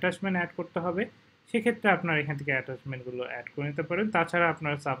কোনো অ্যাটাচমেন্ট অ্যাড করতে হবে। সেক্ষেত্রে আপনার এখান থেকে অ্যাটাচমেন্টগুলো অ্যাড করে নিতে পারেন। তাছাড়া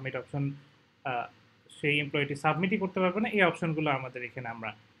আপনার সাবমিট অপশন সেই এমপ্লয়িটি সাবমিটই করতে পারবে না। এই অপশনগুলো আমাদের এখানে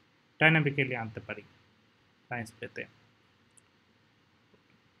আমরা ডাইনামিক্যালি আনতে পারি লাইন্সপেতে।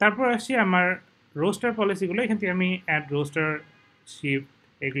 তারপর আসছি আমার রোস্টার পলিসিগুলো। এখান থেকে আমি অ্যাড রোস্টার, শিফট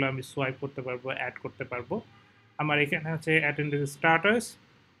এগুলো আমি সোয়াইপ করতে পারবো, অ্যাড করতে পারবো। আমার এখানে আছে অ্যাটেন্ডেন্স স্ট্যাটাস,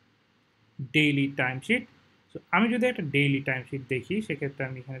 ডেইলি টাইমশিট। সো আমি যদি একটা ডেইলি টাইমশিট দেখি সেক্ষেত্রে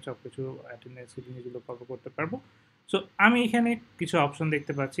আমি এখানে সব কিছু অ্যাটেন্ডেন্সের জিনিসগুলো কভার করতে পারবো। সো আমি এখানে কিছু অপশন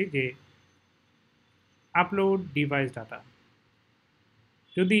দেখতে পাচ্ছি যে আপলোড ডিভাইস ডাটা।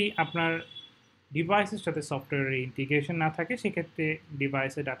 যদি আপনার ডিভাইসের সাথে সফটওয়্যারের ইন্টিগ্রেশন না থাকে সেক্ষেত্রে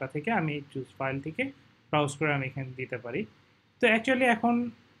ডিভাইসের ডাটা থেকে আমি চুজ ফাইল থেকে ব্রাউজ করে আমি এখানে দিতে পারি। তো অ্যাকচুয়ালি এখন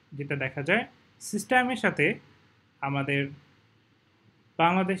যেটা দেখা যায় সিস্টেমের সাথে আমাদের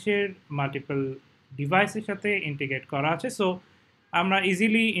বাংলাদেশের মাল্টিপল ডিভাইসের সাথে ইন্টিগ্রেট করা আছে। সো আমরা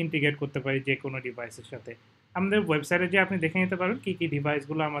ইজিলি ইন্টিগ্রেট করতে পারি যে কোনো ডিভাইসের সাথে। আমাদের ওয়েবসাইটে যে আপনি দেখে নিতে পারেন কী কী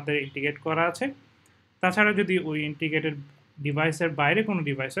ডিভাইসগুলো আমাদের ইন্টিগ্রেট করা আছে। তাছাড়া যদি ওই ইন্টিগ্রেটেড ডিভাইসের বাইরে কোনো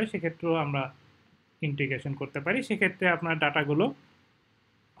ডিভাইস হয় সেক্ষেত্রেও আমরা ইন্টিগ্রেশন করতে পারি। সেক্ষেত্রে আপনার ডাটাগুলো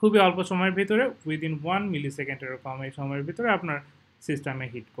খুবই অল্প সময়ের ভিতরে উইদিন 1 মিলি সেকেন্ডেরও কম এই সময়ের ভিতরে আপনার সিস্টেমে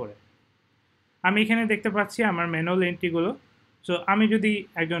হিট করে। আমি এখানে দেখতে পাচ্ছি আমার ম্যানুয়াল এন্ট্রিগুলো। সো আমি যদি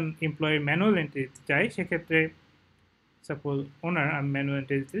একজন এমপ্লয়ির ম্যানুয়াল এন্ট্রি দিতে চাই সেক্ষেত্রে সাপোজ ওনার আমি ম্যানুয়াল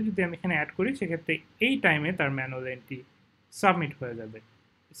এন্ট্রি দিতে যদি আমি এখানে অ্যাড করি সেক্ষেত্রে এই টাইমে তার ম্যানুয়াল এন্ট্রি সাবমিট হয়ে যাবে।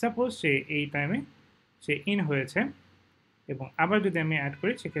 সাপোজ সে এই টাইমে সে ইন হয়েছে এবং আবার যদি আমি অ্যাড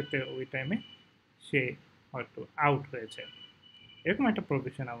করি সেক্ষেত্রে ওই টাইমে সে হয়তো আউট হয়েছে। এরকম একটা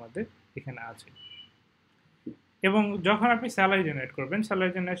প্রভিশন আমাদের এখানে আছে। এবং যখন আপনি স্যালারি জেনারেট করবেন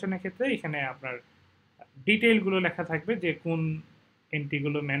স্যালারি জেনারেশনের ক্ষেত্রে এখানে আপনার ডিটেইলগুলো লেখা থাকবে যে কোন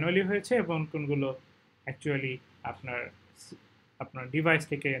এন্ট্রিগুলো ম্যানুয়ালি হয়েছে এবং কোনগুলো অ্যাকচুয়ালি আপনার আপনার ডিভাইস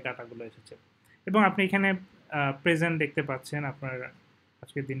থেকে ডাটাগুলো এসেছে। এবং আপনি এখানে প্রেজেন্ট দেখতে পাচ্ছেন আপনার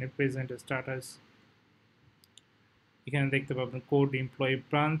আজকের দিনের প্রেজেন্ট স্ট্যাটাস। এখানে দেখতে পাবেন code, employee,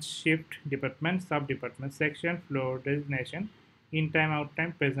 branch, shift, department, sub department, section, floor, designation, in time, out time,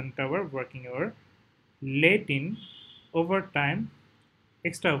 present hour, working hour, late in, over time,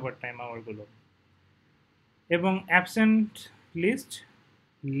 extra over time আওয়ারগুলো এবং absent list,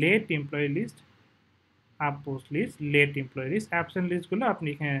 late employee list, up post list, late employee list, absent লিস্টগুলো আপনি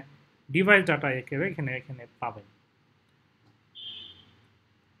এখানে device data এখানে এখানে পাবেন।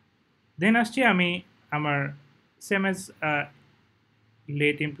 দেন আসছি আমি আমার same age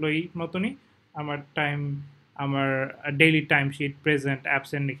late employee মতনই আমার ডেইলি টাইমশিট, প্রেজেন্ট,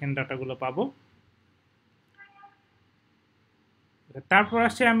 অ্যাবসেন্ট এখানে ডাটাগুলো পাবো। তারপর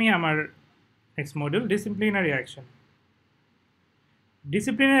আসছে আমি আমার next module disciplinary action.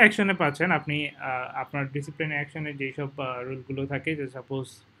 Disciplinary অ্যাকশনে পাচ্ছেন আপনি আপনার ডিসিপ্লিনারি অ্যাকশনের যেসব রুলগুলো থাকে, যে সাপোজ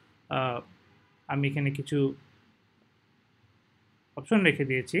আমি এখানে কিছু অপশন রেখে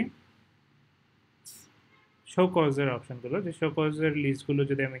দিয়েছি শো কজের অপশনগুলো, যে শো কজের লিস্টগুলো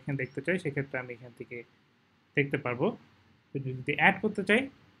যদি আমি এখানে দেখতে চাই সেক্ষেত্রে আমি এখান থেকে দেখতে পারবো। যদি অ্যাড করতে চাই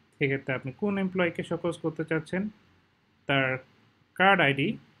সেক্ষেত্রে আপনি কোন এমপ্লয়িকে শো কজ করতে চাচ্ছেন, তার কার্ড আইডি,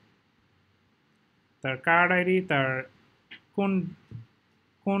 তার কোন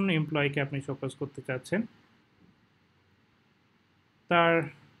কোন এমপ্লয়িকে আপনি শো কজ করতে চাচ্ছেন, তার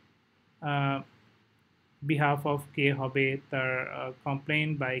বিহাফ অফ কে হবে, তার কমপ্লেইন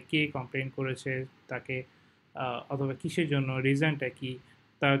বাই কে কমপ্লেইন করেছে তাকে, অথবা কিসের জন্য, রিজনটা কি,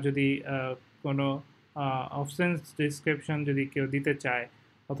 তার যদি কোনো অবসেন্স ডিসক্রিপশন যদি কেউ দিতে চায়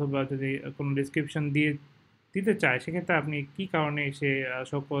অথবা যদি কোনো ডিসক্রিপশন দিতে চায় সেক্ষেত্রে আপনি কি কারণে সে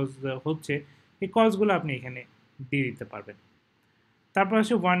শোকজ হচ্ছে এই কজগুলো আপনি এখানে দিয়ে দিতে পারবেন। তারপর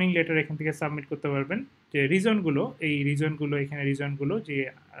আসে ওয়ার্নিং লেটার এখান থেকে সাবমিট করতে পারবেন, যে রিজনগুলো এখানে রিজনগুলো যে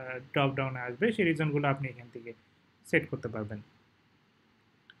ড্রপ ডাউনে আসবে সেই রিজনগুলো আপনি এখান থেকে সেট করতে পারবেন।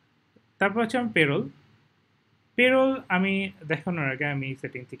 তারপর হচ্ছে আমি পেরোল আমি দেখানোর আগে আমি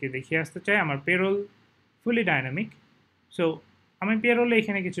সেটিং থেকে দেখিয়ে আসতে চাই আমার পেরোল ফুলি ডাইনামিক। সো আমি পেরোলে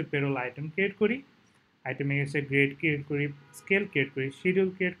এখানে কিছু পেরোল আইটেম ক্রিয়েট করি, আইটেমে এসে গ্রেড ক্রিয়েট করি, স্কেল ক্রিয়েট করি, শিডিউল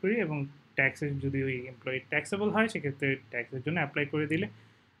ক্রিয়েট করি এবং ট্যাক্সের যদি ওই এমপ্লয়ি ট্যাক্সেবল হয় সেক্ষেত্রে ট্যাক্সের জন্য অ্যাপ্লাই করে দিলে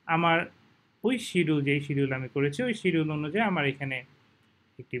আমার ওই যেই শিডিউল আমি করেছি ওই শিডিউল অনুযায়ী আমার এখানে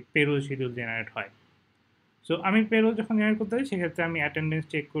একটি পেরোল শিডিউল জেনারেট হয়। সো আমি পেরোল যখন জেনারেট করতে যাই সেক্ষেত্রে আমি অ্যাটেন্ডেন্স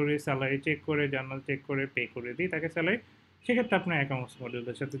চেক করে, স্যালারি চেক করে, জার্নাল চেক করে পে করে দিই তাকে স্যালারি। সেক্ষেত্রে আপনার অ্যাকাউন্টস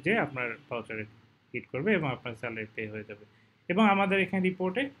মডিউলের সাথে যে আপনার ভাউচারে হিট করবে এবং আপনার স্যালারি পে হয়ে যাবে। এবং আমাদের এখানে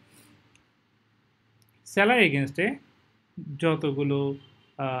রিপোর্টে স্যালারি এগেনস্টে যতগুলো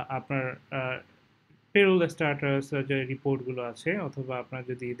আপনার পেরোল স্ট্যাটাস যে রিপোর্টগুলো আছে, অথবা আপনার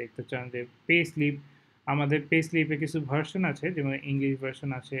যদি দেখতে চান যে পে স্লিপ, আমাদের পে স্লিপে কিছু ভার্সন আছে, যেমন ইংলিশ ভার্সন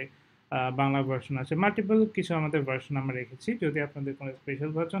আছে, বাংলা ভার্সন আছে, মাল্টিপল কিছু আমাদের ভার্সন আমরা রেখেছি। যদি আপনাদের কোনো স্পেশাল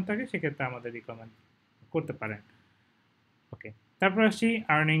ভার্সন থাকে সেক্ষেত্রে আমাদের রিকমেন্ড করতে পারেন। ওকে, তারপর আসি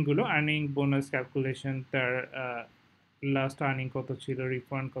আর্নিংগুলো, আর্নিং বোনাস ক্যালকুলেশন, তার লাস্ট আর্নিং কত ছিল,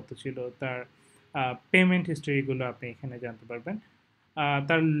 রিফান্ড কত ছিল, তার পেমেন্ট হিস্ট্রিগুলো আপনি এখানে জানতে পারবেন।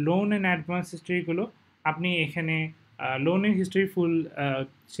 তার লোন অ্যান্ড অ্যাডভান্স হিস্ট্রিগুলো আপনি এখানে লোনের হিস্ট্রি ফুল,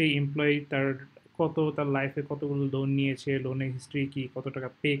 সেই এমপ্লয়ি তার তার লাইফে কতগুলো লোন নিয়েছে, লোনের হিস্ট্রি কি, কত টাকা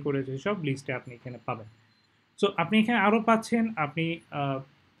পে করেছে, সব লিস্টে আপনি এখানে পাবেন। সো আপনি এখানে আরও পাচ্ছেন, আপনি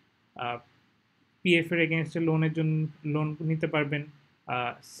পিএফ এর এগেনস্টে লোনের জন্য লোন নিতে পারবেন,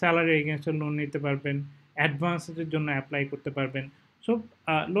 স্যালারি এগেনস্টে লোন নিতে পারবেন, অ্যাডভান্সের জন্য অ্যাপ্লাই করতে পারবেন। সো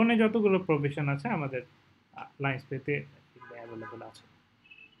লোনে যতগুলো প্রভিশন আছে আমাদের লাইন্স পেতে অ্যাভেলেবল আছে।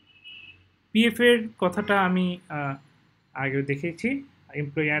 পিএফ এর কথাটা আমি আগেও দেখেছি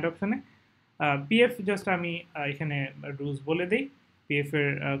এমপ্লয়ি অ্যাড অপশনে। পিএফ জাস্ট আমি এখানে রুলস বলে দিই, পিএফ এর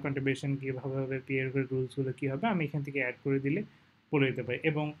কন্ট্রিবিউশন কীভাবে হবে, পিএফ এর রুলসগুলো কী হবে, আমি এখান থেকে অ্যাড করে দিলে বলে দিতে পারি,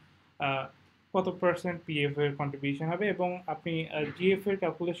 এবং কত পার্সেন্ট পিএফ এর কন্ট্রিবিউশন হবে, এবং আপনি জিএফ এর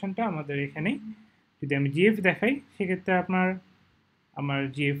ক্যালকুলেশনটা আমাদের এখানেই, যদি আমি জিএফ দেখাই সেক্ষেত্রে আমার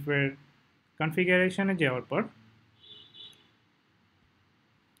জিএফ এর কনফিগারেশনে যাওয়ার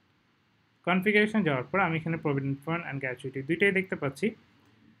পর আমি এখানে প্রভিডেন্ট ফান্ড অ্যান্ড গ্র্যাচুইটি দুইটাই দেখতে পাচ্ছি।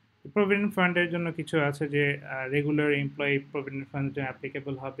 প্রভিডেন্ট ফান্ডের জন্য কিছু আছে যে রেগুলার এমপ্লয়ি প্রভিডেন্ট ফান্ডের জন্য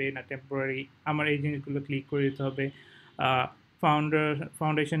অ্যাপ্লিকেবল হবে না টেম্পোরারি, আমার এই জিনিসগুলো ক্লিক করে দিতে হবে।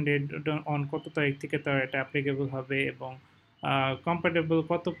 ফাউন্ডেশন ডেট অন কত তারিখ থেকে তার এটা অ্যাপ্লিকেবল হবে, এবং কম্পারেবল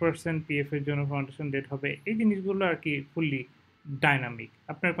কত পার্সেন্ট পিএফ এর জন্য ফাউন্ডেশন ডেট হবে, এই জিনিসগুলো আর কি ফুললি ডাইনামিক,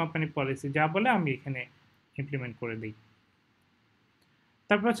 আপনার কোম্পানি পলিসি যা বলে আমি এখানে ইমপ্লিমেন্ট করে দিই।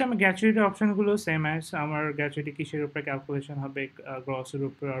 তারপর হচ্ছে আমার গ্র্যাচুইটি অপশনগুলো সেম অ্যাজ, আমার গ্র্যাচুইটি কিসের উপরে ক্যালকুলেশন হবে, গ্রসের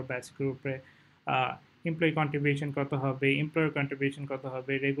উপরে আর বেসিকের উপরে, এমপ্লয়ি কন্ট্রিবিউশন কত হবে, এমপ্লয়ার কন্ট্রিবিউশন কত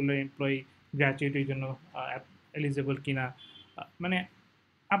হবে, রেগুলার এমপ্লয়ি গ্র্যাচুইটির জন্য এলিজিবল কিনা, মানে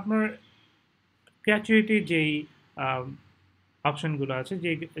আপনার গ্র্যাচুইটির যেই অপশনগুলো আছে, যে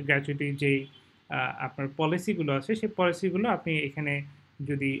গ্র্যাচুইটির যেই আপনার পলিসিগুলো আছে, সেই পলিসিগুলো আপনি এখানে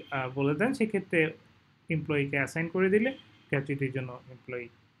যদি বলে দেন সেক্ষেত্রে এমপ্লয়িকে অ্যাসাইন করে দিলে গ্র্যাচুইটির জন্য এমপ্লয়ি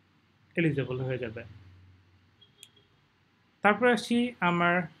এলিজিবল হয়ে যাবে। তারপর আসছি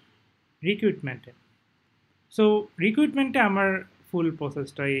আমার রিক্রুটমেন্টে। সো রিক্রুটমেন্টে আমার ফুল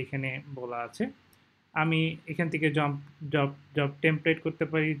প্রসেসটাই এখানে বলা আছে। আমি এখান থেকে জব টেমপ্লেট করতে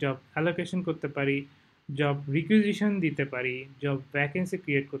পারি, জব অ্যালোকেশন করতে পারি, জব রিকুইজিশন দিতে পারি, জব ভ্যাকেন্সি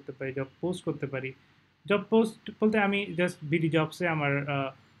ক্রিয়েট করতে পারি, জব পোস্ট করতে পারি। জব পোস্ট বলতে আমি জাস্ট বিডি জবসে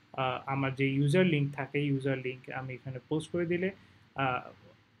আমার যে ইউজার লিঙ্ক থাকে, ইউজার লিঙ্ক আমি এখানে পোস্ট করে দিলে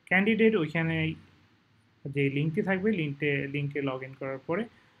ক্যান্ডিডেট ওইখানে যে লিঙ্কটি থাকবে, লিঙ্কে লগ ইন করার পরে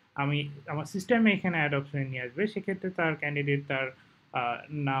আমার সিস্টেমে এখানে অ্যাড অপশনে নিয়ে আসবে। সেক্ষেত্রে তার ক্যান্ডিডেট তার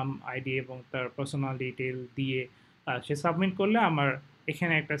নাম, আইডি এবং তার পার্সোনাল ডিটেল দিয়ে সে সাবমিট করলে আমার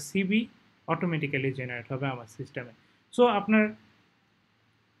এখানে একটা সিভি অটোমেটিক্যালি জেনারেট হবে আমার সিস্টেমে। সো আপনার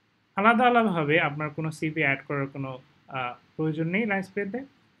আলাদাভাবে আপনার কোনো সিভি অ্যাড করার কোনো প্রয়োজন নেই লাইন্সপেতে।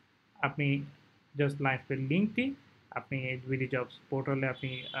 আপনি জাস্ট লাইন্সপের লিঙ্কটি আপনি এইচবিডি জবস পোর্টালে আপনি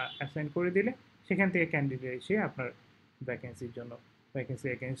অ্যাসাইন করে দিলে সেখান থেকে ক্যান্ডিডেট এসে আপনার ভ্যাকেন্সি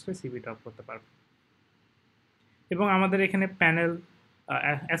এগেনস্টে সিভি ড্রপ করতে পারবে। এবং আমাদের এখানে প্যানেল,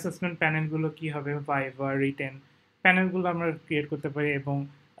 অ্যাসেসমেন্ট প্যানেলগুলো কী হবে, ভাইভা, রিটেন প্যানেলগুলো আমরা ক্রিয়েট করতে পারি, এবং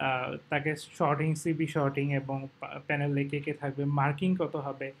তাকে সিভি শর্টিং এবং প্যানেলে কে থাকবে, মার্কিং কত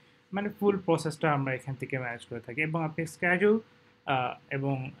হবে, মানে ফুল প্রসেসটা আমরা এখান থেকে ম্যানেজ করে থাকি, এবং আপনি স্ক্যাজুল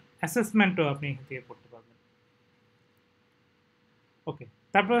এবং অ্যাসেসমেন্টও আপনি এখান থেকে করতে পারবেন। ওকে,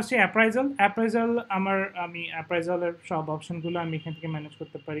 তারপর হচ্ছে অ্যাপ্রাইজাল। আমি অ্যাপ্রাইজালের সব অপশনগুলো আমি এখান থেকে ম্যানেজ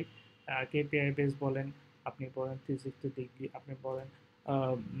করতে পারি। কেপিআই বেস বলেন, আপনি বলেন 360 ডিগ্রি, আপনি বলেন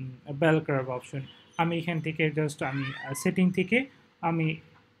বেল কার্ভ অপশন, আমি এখান থেকে জাস্ট আমি সেটিং থেকে আমি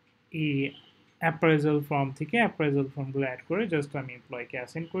এই অ্যাপ্রাইজাল ফর্মগুলো অ্যাড করে জাস্ট আমি এমপ্লয়িকে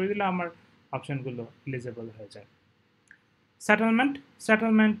অ্যাসাইন করে দিলে আমার অপশনগুলো এলিজিবল হয়ে যায়। সেটেলমেন্ট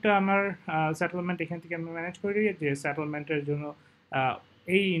এখান থেকে আমি ম্যানেজ করে দিই, যে সেটেলমেন্টের জন্য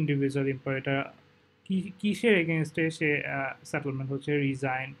এই ইন্ডিভিজুয়াল এমপ্লয়িটা কিসের এগেনস্টে সে সেটেলমেন্ট হচ্ছে,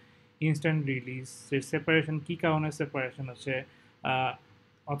 রিজাইন, ইনস্ট্যান্ট রিলিজ, সে সেপারেশন কী কারণে সেপারেশন হচ্ছে,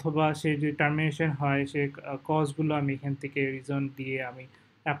 অথবা সে যদি টার্মিনেশন হয় সে কজগুলো আমি এখান থেকে রিজন দিয়ে আমি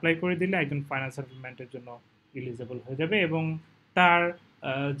অ্যাপ্লাই করে দিলে একজন ফাইনাল সেটেলমেন্টের জন্য এলিজিবল হয়ে যাবে, এবং তার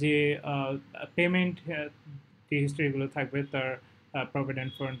যে পেমেন্ট যে হিস্ট্রিগুলো থাকবে, তার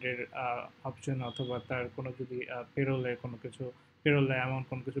প্রভিডেন্ট ফান্ডের অপশন, অথবা তার কোনো যদি পেরোলে অ্যামাউন্ট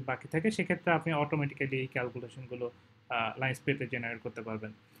কোনো কিছু বাকি থাকে, সেক্ষেত্রে আপনি অটোমেটিক্যালি এই ক্যালকুলেশনগুলো লাইন্সপেতে জেনারেট করতে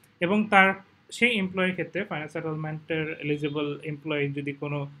পারবেন। এবং তার সেই এমপ্লয়ির ক্ষেত্রে ফাইনাল সেটেলমেন্টের এলিজিবল এমপ্লয়ি যদি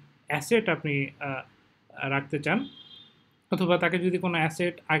কোনো অ্যাসেট আপনি রাখতে চান, অথবা তাকে যদি কোনো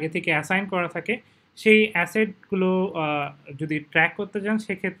অ্যাসেট আগে থেকে অ্যাসাইন করা থাকে, সেই অ্যাসেটগুলো যদি ট্র্যাক করতে চান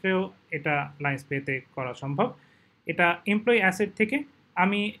সেক্ষেত্রেও এটা লাইন্সপেতে করা সম্ভব। এটা এমপ্লয়ি অ্যাসেট থেকে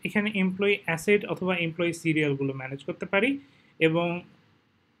আমি এখানে এমপ্লয়ি অ্যাসেট অথবা এমপ্লয়ি সিরিয়ালগুলো ম্যানেজ করতে পারি এবং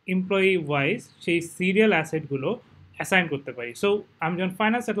এমপ্লয়ি ওয়াইজ সেই সিরিয়াল অ্যাসেটগুলো অ্যাসাইন করতে পারি। সো আমি যখন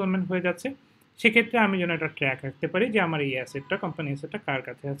ফাইনাল সেটেলমেন্ট হয়ে যাচ্ছে সেক্ষেত্রে আমি যেন একটা ট্র্যাক রাখতে পারি যে আমার এই অ্যাসেটটা কোম্পানি অ্যাসেটটা কার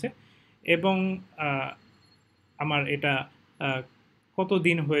কাছে আছে এবং আমার এটা কত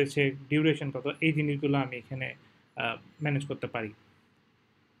দিন হয়েছে, ডিউরেশন কত, এই জিনিসগুলো আমি এখানে ম্যানেজ করতে পারি।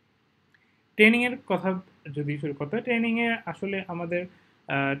 ট্রেনিংয়ের কথা যদি শুরু করতে হয়, ট্রেনিংয়ে আসলে আমাদের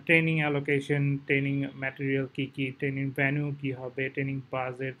ট্রেনিং অ্যালোকেশন, ট্রেনিং ম্যাটেরিয়াল কী কী, ট্রেনিং ভ্যান্যু কী হবে, training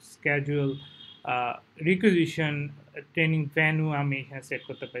budget, schedule, requisition, training ভ্যান্যু আমি এখানে সেট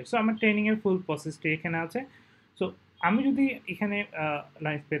করতে পারি। সো আমার ট্রেনিংয়ের ফুল প্রসেসটি এখানে আছে। সো আমি যদি এখানে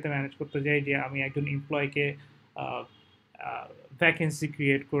লাইন্সপেতে ম্যানেজ করতে যাই যে আমি একজন এমপ্লয়কে ভ্যাকেন্সি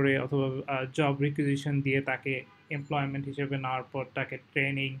ক্রিয়েট করে অথবা জব রিকুইজিশন দিয়ে তাকে এমপ্লয়মেন্ট হিসেবে নেওয়ার পর তাকে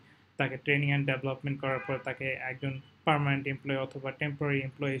ট্রেনিং অ্যান্ড ডেভেলপমেন্ট করার পর তাকে একজন পার্মানেন্ট এমপ্লয়ি অথবা টেম্পোরারি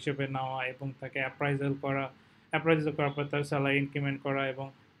এমপ্লয়ি হিসেবে নেওয়া এবং তাকে অ্যাপ্রাইজাল করার পর তার স্যালারি ইনক্রিমেন্ট করা এবং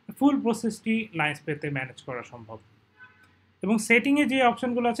ফুল প্রসেসটি লাইন্সপেতে ম্যানেজ করা সম্ভব। এবং সেটিংয়ে যে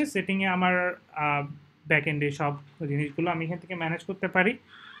অপশনগুলো আছে, সেটিংয়ে আমার ব্যাকএন্ডে সব জিনিসগুলো আমি এখান থেকে ম্যানেজ করতে পারি।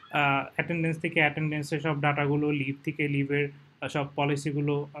 অ্যাটেন্ডেন্স থেকে অ্যাটেন্ডেন্সের সব ডাটাগুলো, লিভ থেকে লিভের সব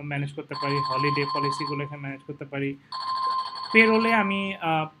পলিসিগুলো ম্যানেজ করতে পারি, হলিডে পলিসিগুলো এখানে ম্যানেজ করতে পারি। পেরোলে আমি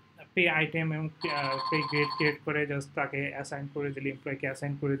পে আইটেম এবং পে গ্রেড ক্রিয়েট করে জাস্ট তাকে অ্যাসাইন করে দিলে, এমপ্লয়িকে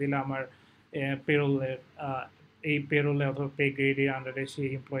অ্যাসাইন করে দিলে আমার পেরোলের এই পেরোলে অথবা পে গ্রেডের আন্ডারে সেই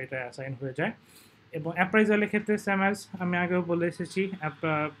এমপ্লয়িটা অ্যাসাইন হয়ে যায়। এবং অ্যাপ্রাইজালের ক্ষেত্রে সেম অ্যাজ আমি আগেও বলে এসেছি,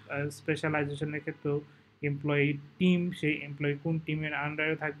 স্পেশালাইজেশনের ক্ষেত্রেও এমপ্লয়ি টিম, সেই এমপ্লয়ি কোন টিমের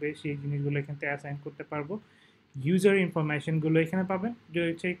আন্ডারে থাকবে সেই জিনিসগুলো এখান থেকে অ্যাসাইন করতে পারবো। ইউজার ইনফরমেশনগুলো এখানে পাবেন, যে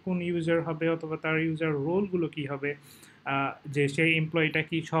হচ্ছে কোন ইউজার হবে অথবা তার ইউজার রোলগুলো কী হবে, যে সেই এমপ্লয়িটা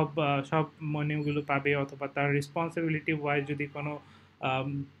কি সব মেনুগুলো পাবে অথবা তার রেসপন্সিবিলিটি ওয়াইজ যদি কোনো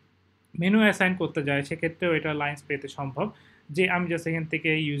মেনু অ্যাসাইন করতে যায় সেক্ষেত্রেও এটা লাইন্সপেতে সম্ভব। যে আমি জাস্ট এখান থেকে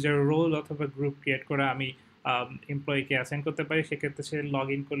ইউজার রোল অথবা গ্রুপ ক্রিয়েট করে আমি এমপ্লয়িকে অ্যাসাইন করতে পারি। সেক্ষেত্রে সে লগ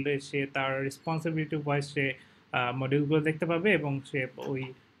ইন করলে সে তার রেসপন্সিবিলিটি ওয়াইজ সে মডিউলগুলো দেখতে পাবে এবং সে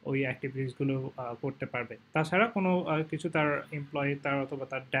ওই অ্যাক্টিভিটিসগুলো করতে পারবে। তাছাড়া কোনো কিছু তার এমপ্লয়ি তার অথবা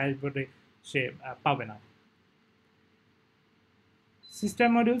তার ড্যাশবোর্ডে সে পাবে না। সিস্টেম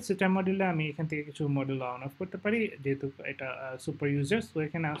মডিউলে আমি এখান থেকে কিছু মডিউল অন অফ করতে পারি যেহেতু এটা সুপার ইউজার। সো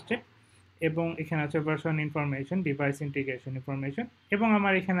এখানে আসছে এবং এখানে আছে version information, device integration information এবং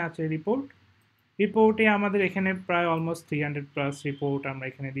আমার এখানে আছে রিপোর্টে আমাদের এখানে প্রায় অলমোস্ট 300+ রিপোর্ট আমরা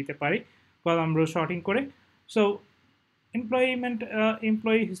এখানে দিতে পারি কলাম রো শর্টিং করে। সো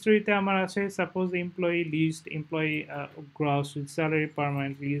এমপ্লয়ি হিস্টোরিতে আমার আছে suppose employee list, employee gross with salary,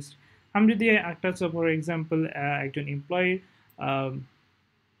 permanent list. আমি যদি একটা ফর এক্সাম্পল একজন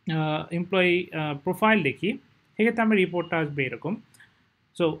এমপ্লয়ি প্রোফাইল দেখি সেক্ষেত্রে আমার রিপোর্টটা আসবে এরকম।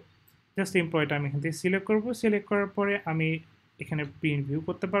 সো জাস্ট এমপ্লয়িটা আমি এখান থেকে সিলেক্ট করার পরে আমি এখানে প্রিন্ট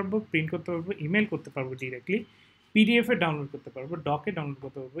করতে পারবো, ইমেল করতে পারবো ডিরেক্টলি, পিডিএফে ডাউনলোড করতে পারবো, ডকে ডাউনলোড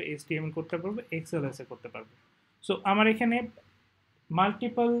করতে পারবো, HTML করতে পারবো, এক্সএলএসে করতে পারবো। সো আমার এখানে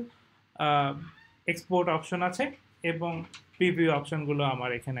মাল্টিপল এক্সপোর্ট অপশন আছে এবং প্রিভিউ অপশনগুলো আমার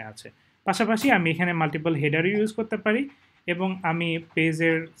এখানে আছে। পাশাপাশি আমি এখানে মাল্টিপল হেডার ইউজ করতে পারি এবং আমি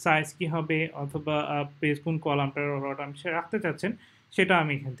পেজের সাইজ কী হবে অথবা পেজ কোন কলামটার আমি সে রাখতে চাচ্ছেন সেটা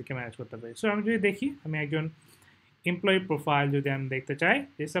আমি এখান থেকে ম্যানেজ করতে পারি। সো আমি যদি দেখি, আমি একজন এমপ্লয়ি প্রোফাইল যদি আমি দেখতে চাই,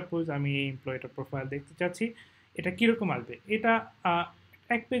 যে সাপোজ আমি এই এমপ্লয়িটার প্রোফাইল দেখতে চাচ্ছি, এটা কীরকম আসবে, এটা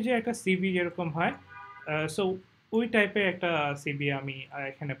এক পেজে একটা সিভি যেরকম হয়, সো ওই টাইপের একটা সিভি আমি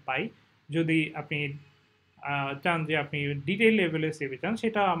এখানে পাই। যদি আপনি চান যে আপনি ডিটেইল লেভেলের সিভি চান,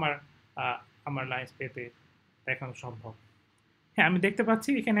 সেটা আমার লাইন্সপেতে দেখানো সম্ভব। হ্যাঁ, আমি দেখতে পাচ্ছি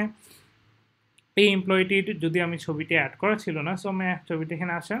এখানে এই এমপ্লয়িটির যদি আমি ছবিটি অ্যাড করা ছিল না, সো আমি ছবিটি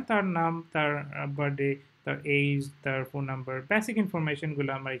এখানে আসা, তার নাম, তার বার্থডে, তার এজ, তার ফোন নাম্বার, বেসিক ইনফরমেশনগুলো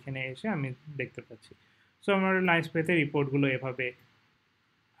আমার এখানে এসে আমি দেখতে পাচ্ছি। সো আমার লাইন্সপেতে রিপোর্টগুলো এভাবে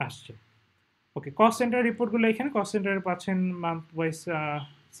আসছে। ওকে, কস্ট সেন্টার রিপোর্টগুলো এখানে কস্ট সেন্টারে পাচ্ছেন month wise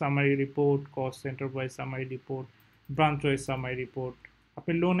summary report, cost centre wise summary report, branch wise summary report.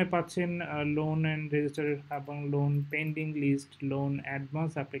 আপনি লোনে পাচ্ছেন লোন অ্যান্ড রেজিস্টার এবং loan pending list, loan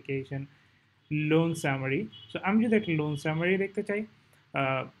advance application, loan summary. So আমি যদি একটা লোন সামারি দেখতে চাই,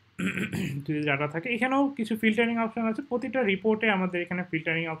 যদি ডাটা থাকে, এখানেও কিছু ফিল্টারিং অপশন আছে। প্রতিটা রিপোর্টে আমাদের এখানে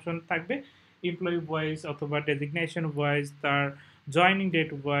ফিল্টারিং অপশন থাকবে, এমপ্লয়ি ওয়াইজ অথবা ডেজিগনেশন ওয়াইজ, তার জয়নিং ডেট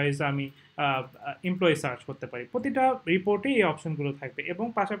ওয়াইজ আমি এমপ্লয়ি সার্চ করতে পারি। প্রতিটা রিপোর্টে এই অপশনগুলো থাকবে এবং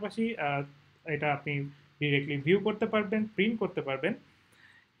পাশাপাশি এটা আপনি ডিরেক্টলি ভিউ করতে পারবেন, প্রিন্ট করতে পারবেন,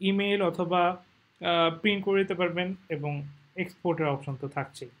 ইমেল অথবা প্রিন্ট করে দিতে পারবেন এবং এক্সপোর্টের অপশন তো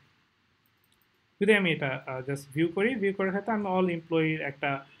থাকছেই। যদি আমি এটা জাস্ট ভিউ করার ক্ষেত্রে আমি অল এমপ্লয়ির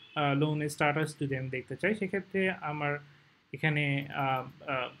একটা লোনের স্ট্যাটাস যদি আমি দেখতে চাই, সেক্ষেত্রে আমার এখানে আহ,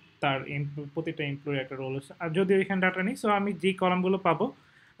 আহ, তার প্রতিটা এমপ্লয়ি একটা রোল আছে। আর যদিও এখানে ডাটা নেই, সো আমি যে কলামগুলো পাবো,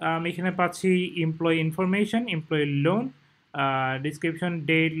 আমি এখানে পাচ্ছি employee information, employee loan, description,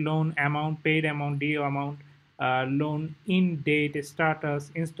 date, loan amount, paid amount, deo amount, loan in date, status,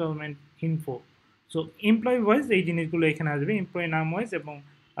 instalment info. So employee wise এই জিনিসগুলো এখানে আসবে, এমপ্লয়ি নাম ওয়াইজ এবং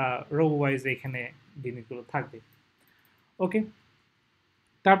রো ওয়াইজ এখানে জিনিসগুলো থাকবে। ওকে,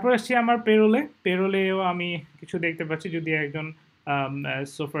 তারপর আসছি আমার পেরোলেও আমি কিছু দেখতে পাচ্ছি। যদি একজন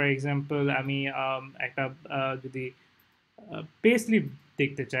সো ফর এক্সাম্পল আমি একটা যদি পে স্লিপ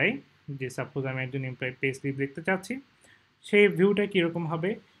দেখতে চাই, যে সাপোজ আমি একজন এমপ্লয়ি পে স্লিপ দেখতে চাচ্ছি, সেই ভিউটা কীরকম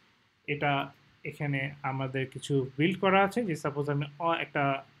হবে, এটা এখানে আমাদের কিছু বিল্ড করা আছে। যে সাপোজ আমি একটা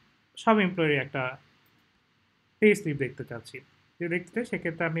সব এমপ্লয়ির একটা পে স্লিপ দেখতে চাচ্ছি, যে দেখতে চাই,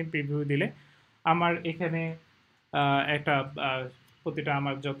 সেক্ষেত্রে আমি প্রিভিউ দিলে আমার এখানে একটা প্রতিটা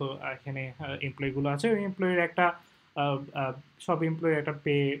আমার যত এখানে এমপ্লয়িগুলো আছে, ওই এমপ্লয়ির একটা সব এমপ্লয়ির একটা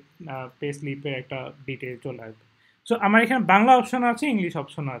পে স্লিপের একটা ডিটেল চলে আসবে। সো আমার এখানে বাংলা অপশন আছে, ইংলিশ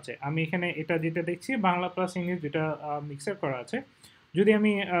অপশন আছে। আমি এখানে এটা যেটা দেখছি বাংলা প্লাস ইংলিশ যেটা মিক্সার করা আছে। যদি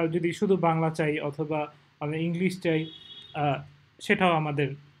আমি যদি শুধু বাংলা চাই অথবা আমি ইংলিশ চাই, সেটাও আমাদের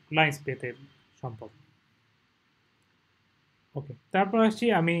লাইন্স পেতে সম্ভব। ওকে, তারপর আসছি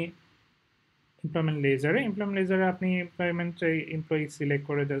আমি এমপ্লয়মেন্ট লেজারে আপনি এমপ্লয়ি সিলেক্ট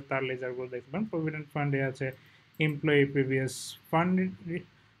করে তার লেজারগুলো দেখবেন। প্রভিডেন্ট ফান্ডে আছে employee previous fund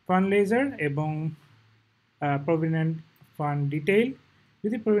fund laser এবং প্রভিডেন্ট ফান্ড ডিটেইল।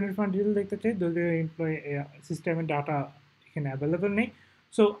 যদি প্রভিডেন্ট ফান্ড ডিটেইল দেখতে চাই, যদিও এমপ্লয়ি সিস্টেমের ডাটা এখানে অ্যাভেলেবেল নেই,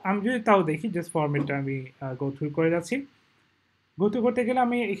 সো আমি যদি তাও দেখি, জাস্ট ফর্মেটটা আমি গো থ্রু করে যাচ্ছি। গো থ্রু করতে গেলে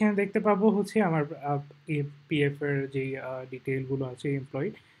আমি এখানে দেখতে পাবো হচ্ছে আমার পিএফ এর যে ডিটেইলগুলো আছে, এমপ্লয়ি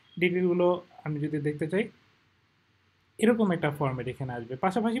ডিটেইলগুলো আমি যদি দেখতে চাই, এরকম একটা ফরম্যাট এখানে আসবে।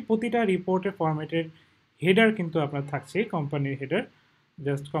 পাশাপাশি প্রতিটা রিপোর্টের ফরম্যাটের হেডার কিন্তু আপনার থাকছে, কোম্পানির হেডার।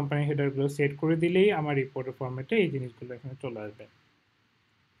 জাস্ট কোম্পানির হেডারগুলো সেট করে দিলেই আমার রিপোর্টের ফরম্যাটে এই জিনিসগুলো এখানে চলে আসবে।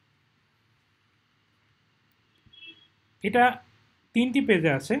 এটা 3টি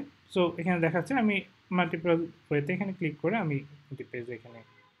পেজে আছে। সো এখানে দেখাচ্ছে আমি মাল্টিপল ওয়েতে এখানে ক্লিক করে আমি 3টি পেজে এখানে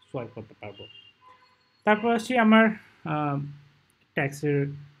সোয়াইপ করতে পারবো। তারপর আসছি আমার ট্যাক্সের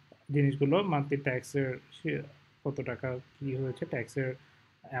জিনিসগুলো, মান্থলি ট্যাক্সের কত টাকা কী হয়েছে, ট্যাক্সের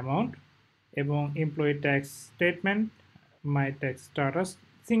অ্যামাউন্ট এবং এমপ্লয়ি ট্যাক্স স্টেটমেন্ট, মাই ট্যাক্স স্ট্যাটাস,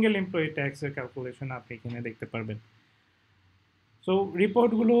 সিঙ্গেল এমপ্লয়ি ট্যাক্সের ক্যালকুলেশন আপনি এখানে দেখতে পারবেন। সো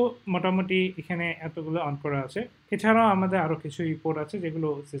রিপোর্টগুলো মোটামুটি এখানে এতগুলো অন করা আছে। এছাড়াও আমাদের আরও কিছু রিপোর্ট আছে যেগুলো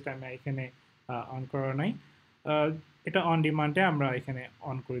সিস্টেমে এখানে অন করা নাই। এটা অন ডিমান্ডে আমরা এখানে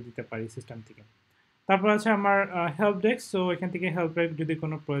অন করে দিতে পারি সিস্টেম থেকে। তারপর আছে আমার হেল্প ডেস্ক। সো এখান থেকে হেল্প ডেস্ক যদি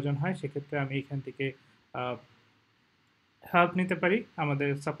কোনো প্রয়োজন হয়, সেক্ষেত্রে আমি এখান থেকে হেল্প নিতে পারি আমাদের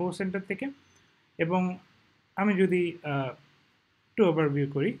সাপোর্ট সেন্টার থেকে। এবং আমি যদি একটু ওভারভিউ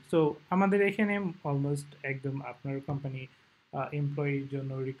করি, সো আমাদের এখানে অলমোস্ট একদম আপনার কোম্পানি এমপ্লয়ির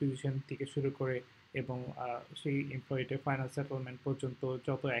জন্য রিকুইজিশন থেকে শুরু করে এবং সেই এমপ্লয়িতে ফাইনাল সেটেলমেন্ট পর্যন্ত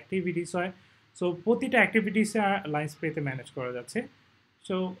যত অ্যাক্টিভিটিস হয়, সো প্রতিটা অ্যাক্টিভিটিসে লাইন্সপেতে ম্যানেজ করা যাচ্ছে।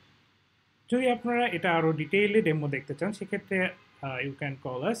 সো যদি আপনারা এটা আরও ডিটেইলে ডেমো দেখতে চান, সেক্ষেত্রে you can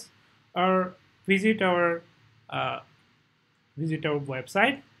call us R visit our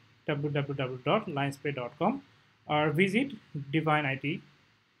website www.linespay.com or visit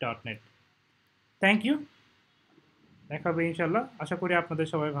divineIT.net. Thank you, দেখা হবে ইনশাল্লাহ। আশা করি আপনাদের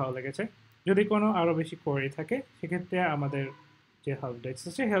সবাই ভালো লেগেছে। যদি কোনো আরও বেশি কোয়েরি থাকে, সেক্ষেত্রে আমাদের যে হেল্প ডেস্ক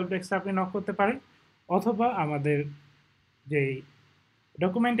আছে, হেল্প ডেস্কে আপনি নক করতে পারেন, অথবা আমাদের যেই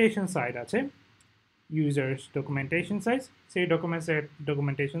ডকুমেন্টেশন সাইট আছে, ইউজার্স ডকুমেন্টেশন সাইট, সেই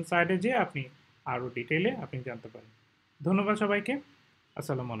ডকুমেন্টেশন সাইটে যেয়ে আপনি আরও ডিটেইলে আপনি জানতে পারেন। ধন্যবাদ সবাইকে।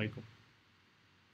 আসসালামু আলাইকুম।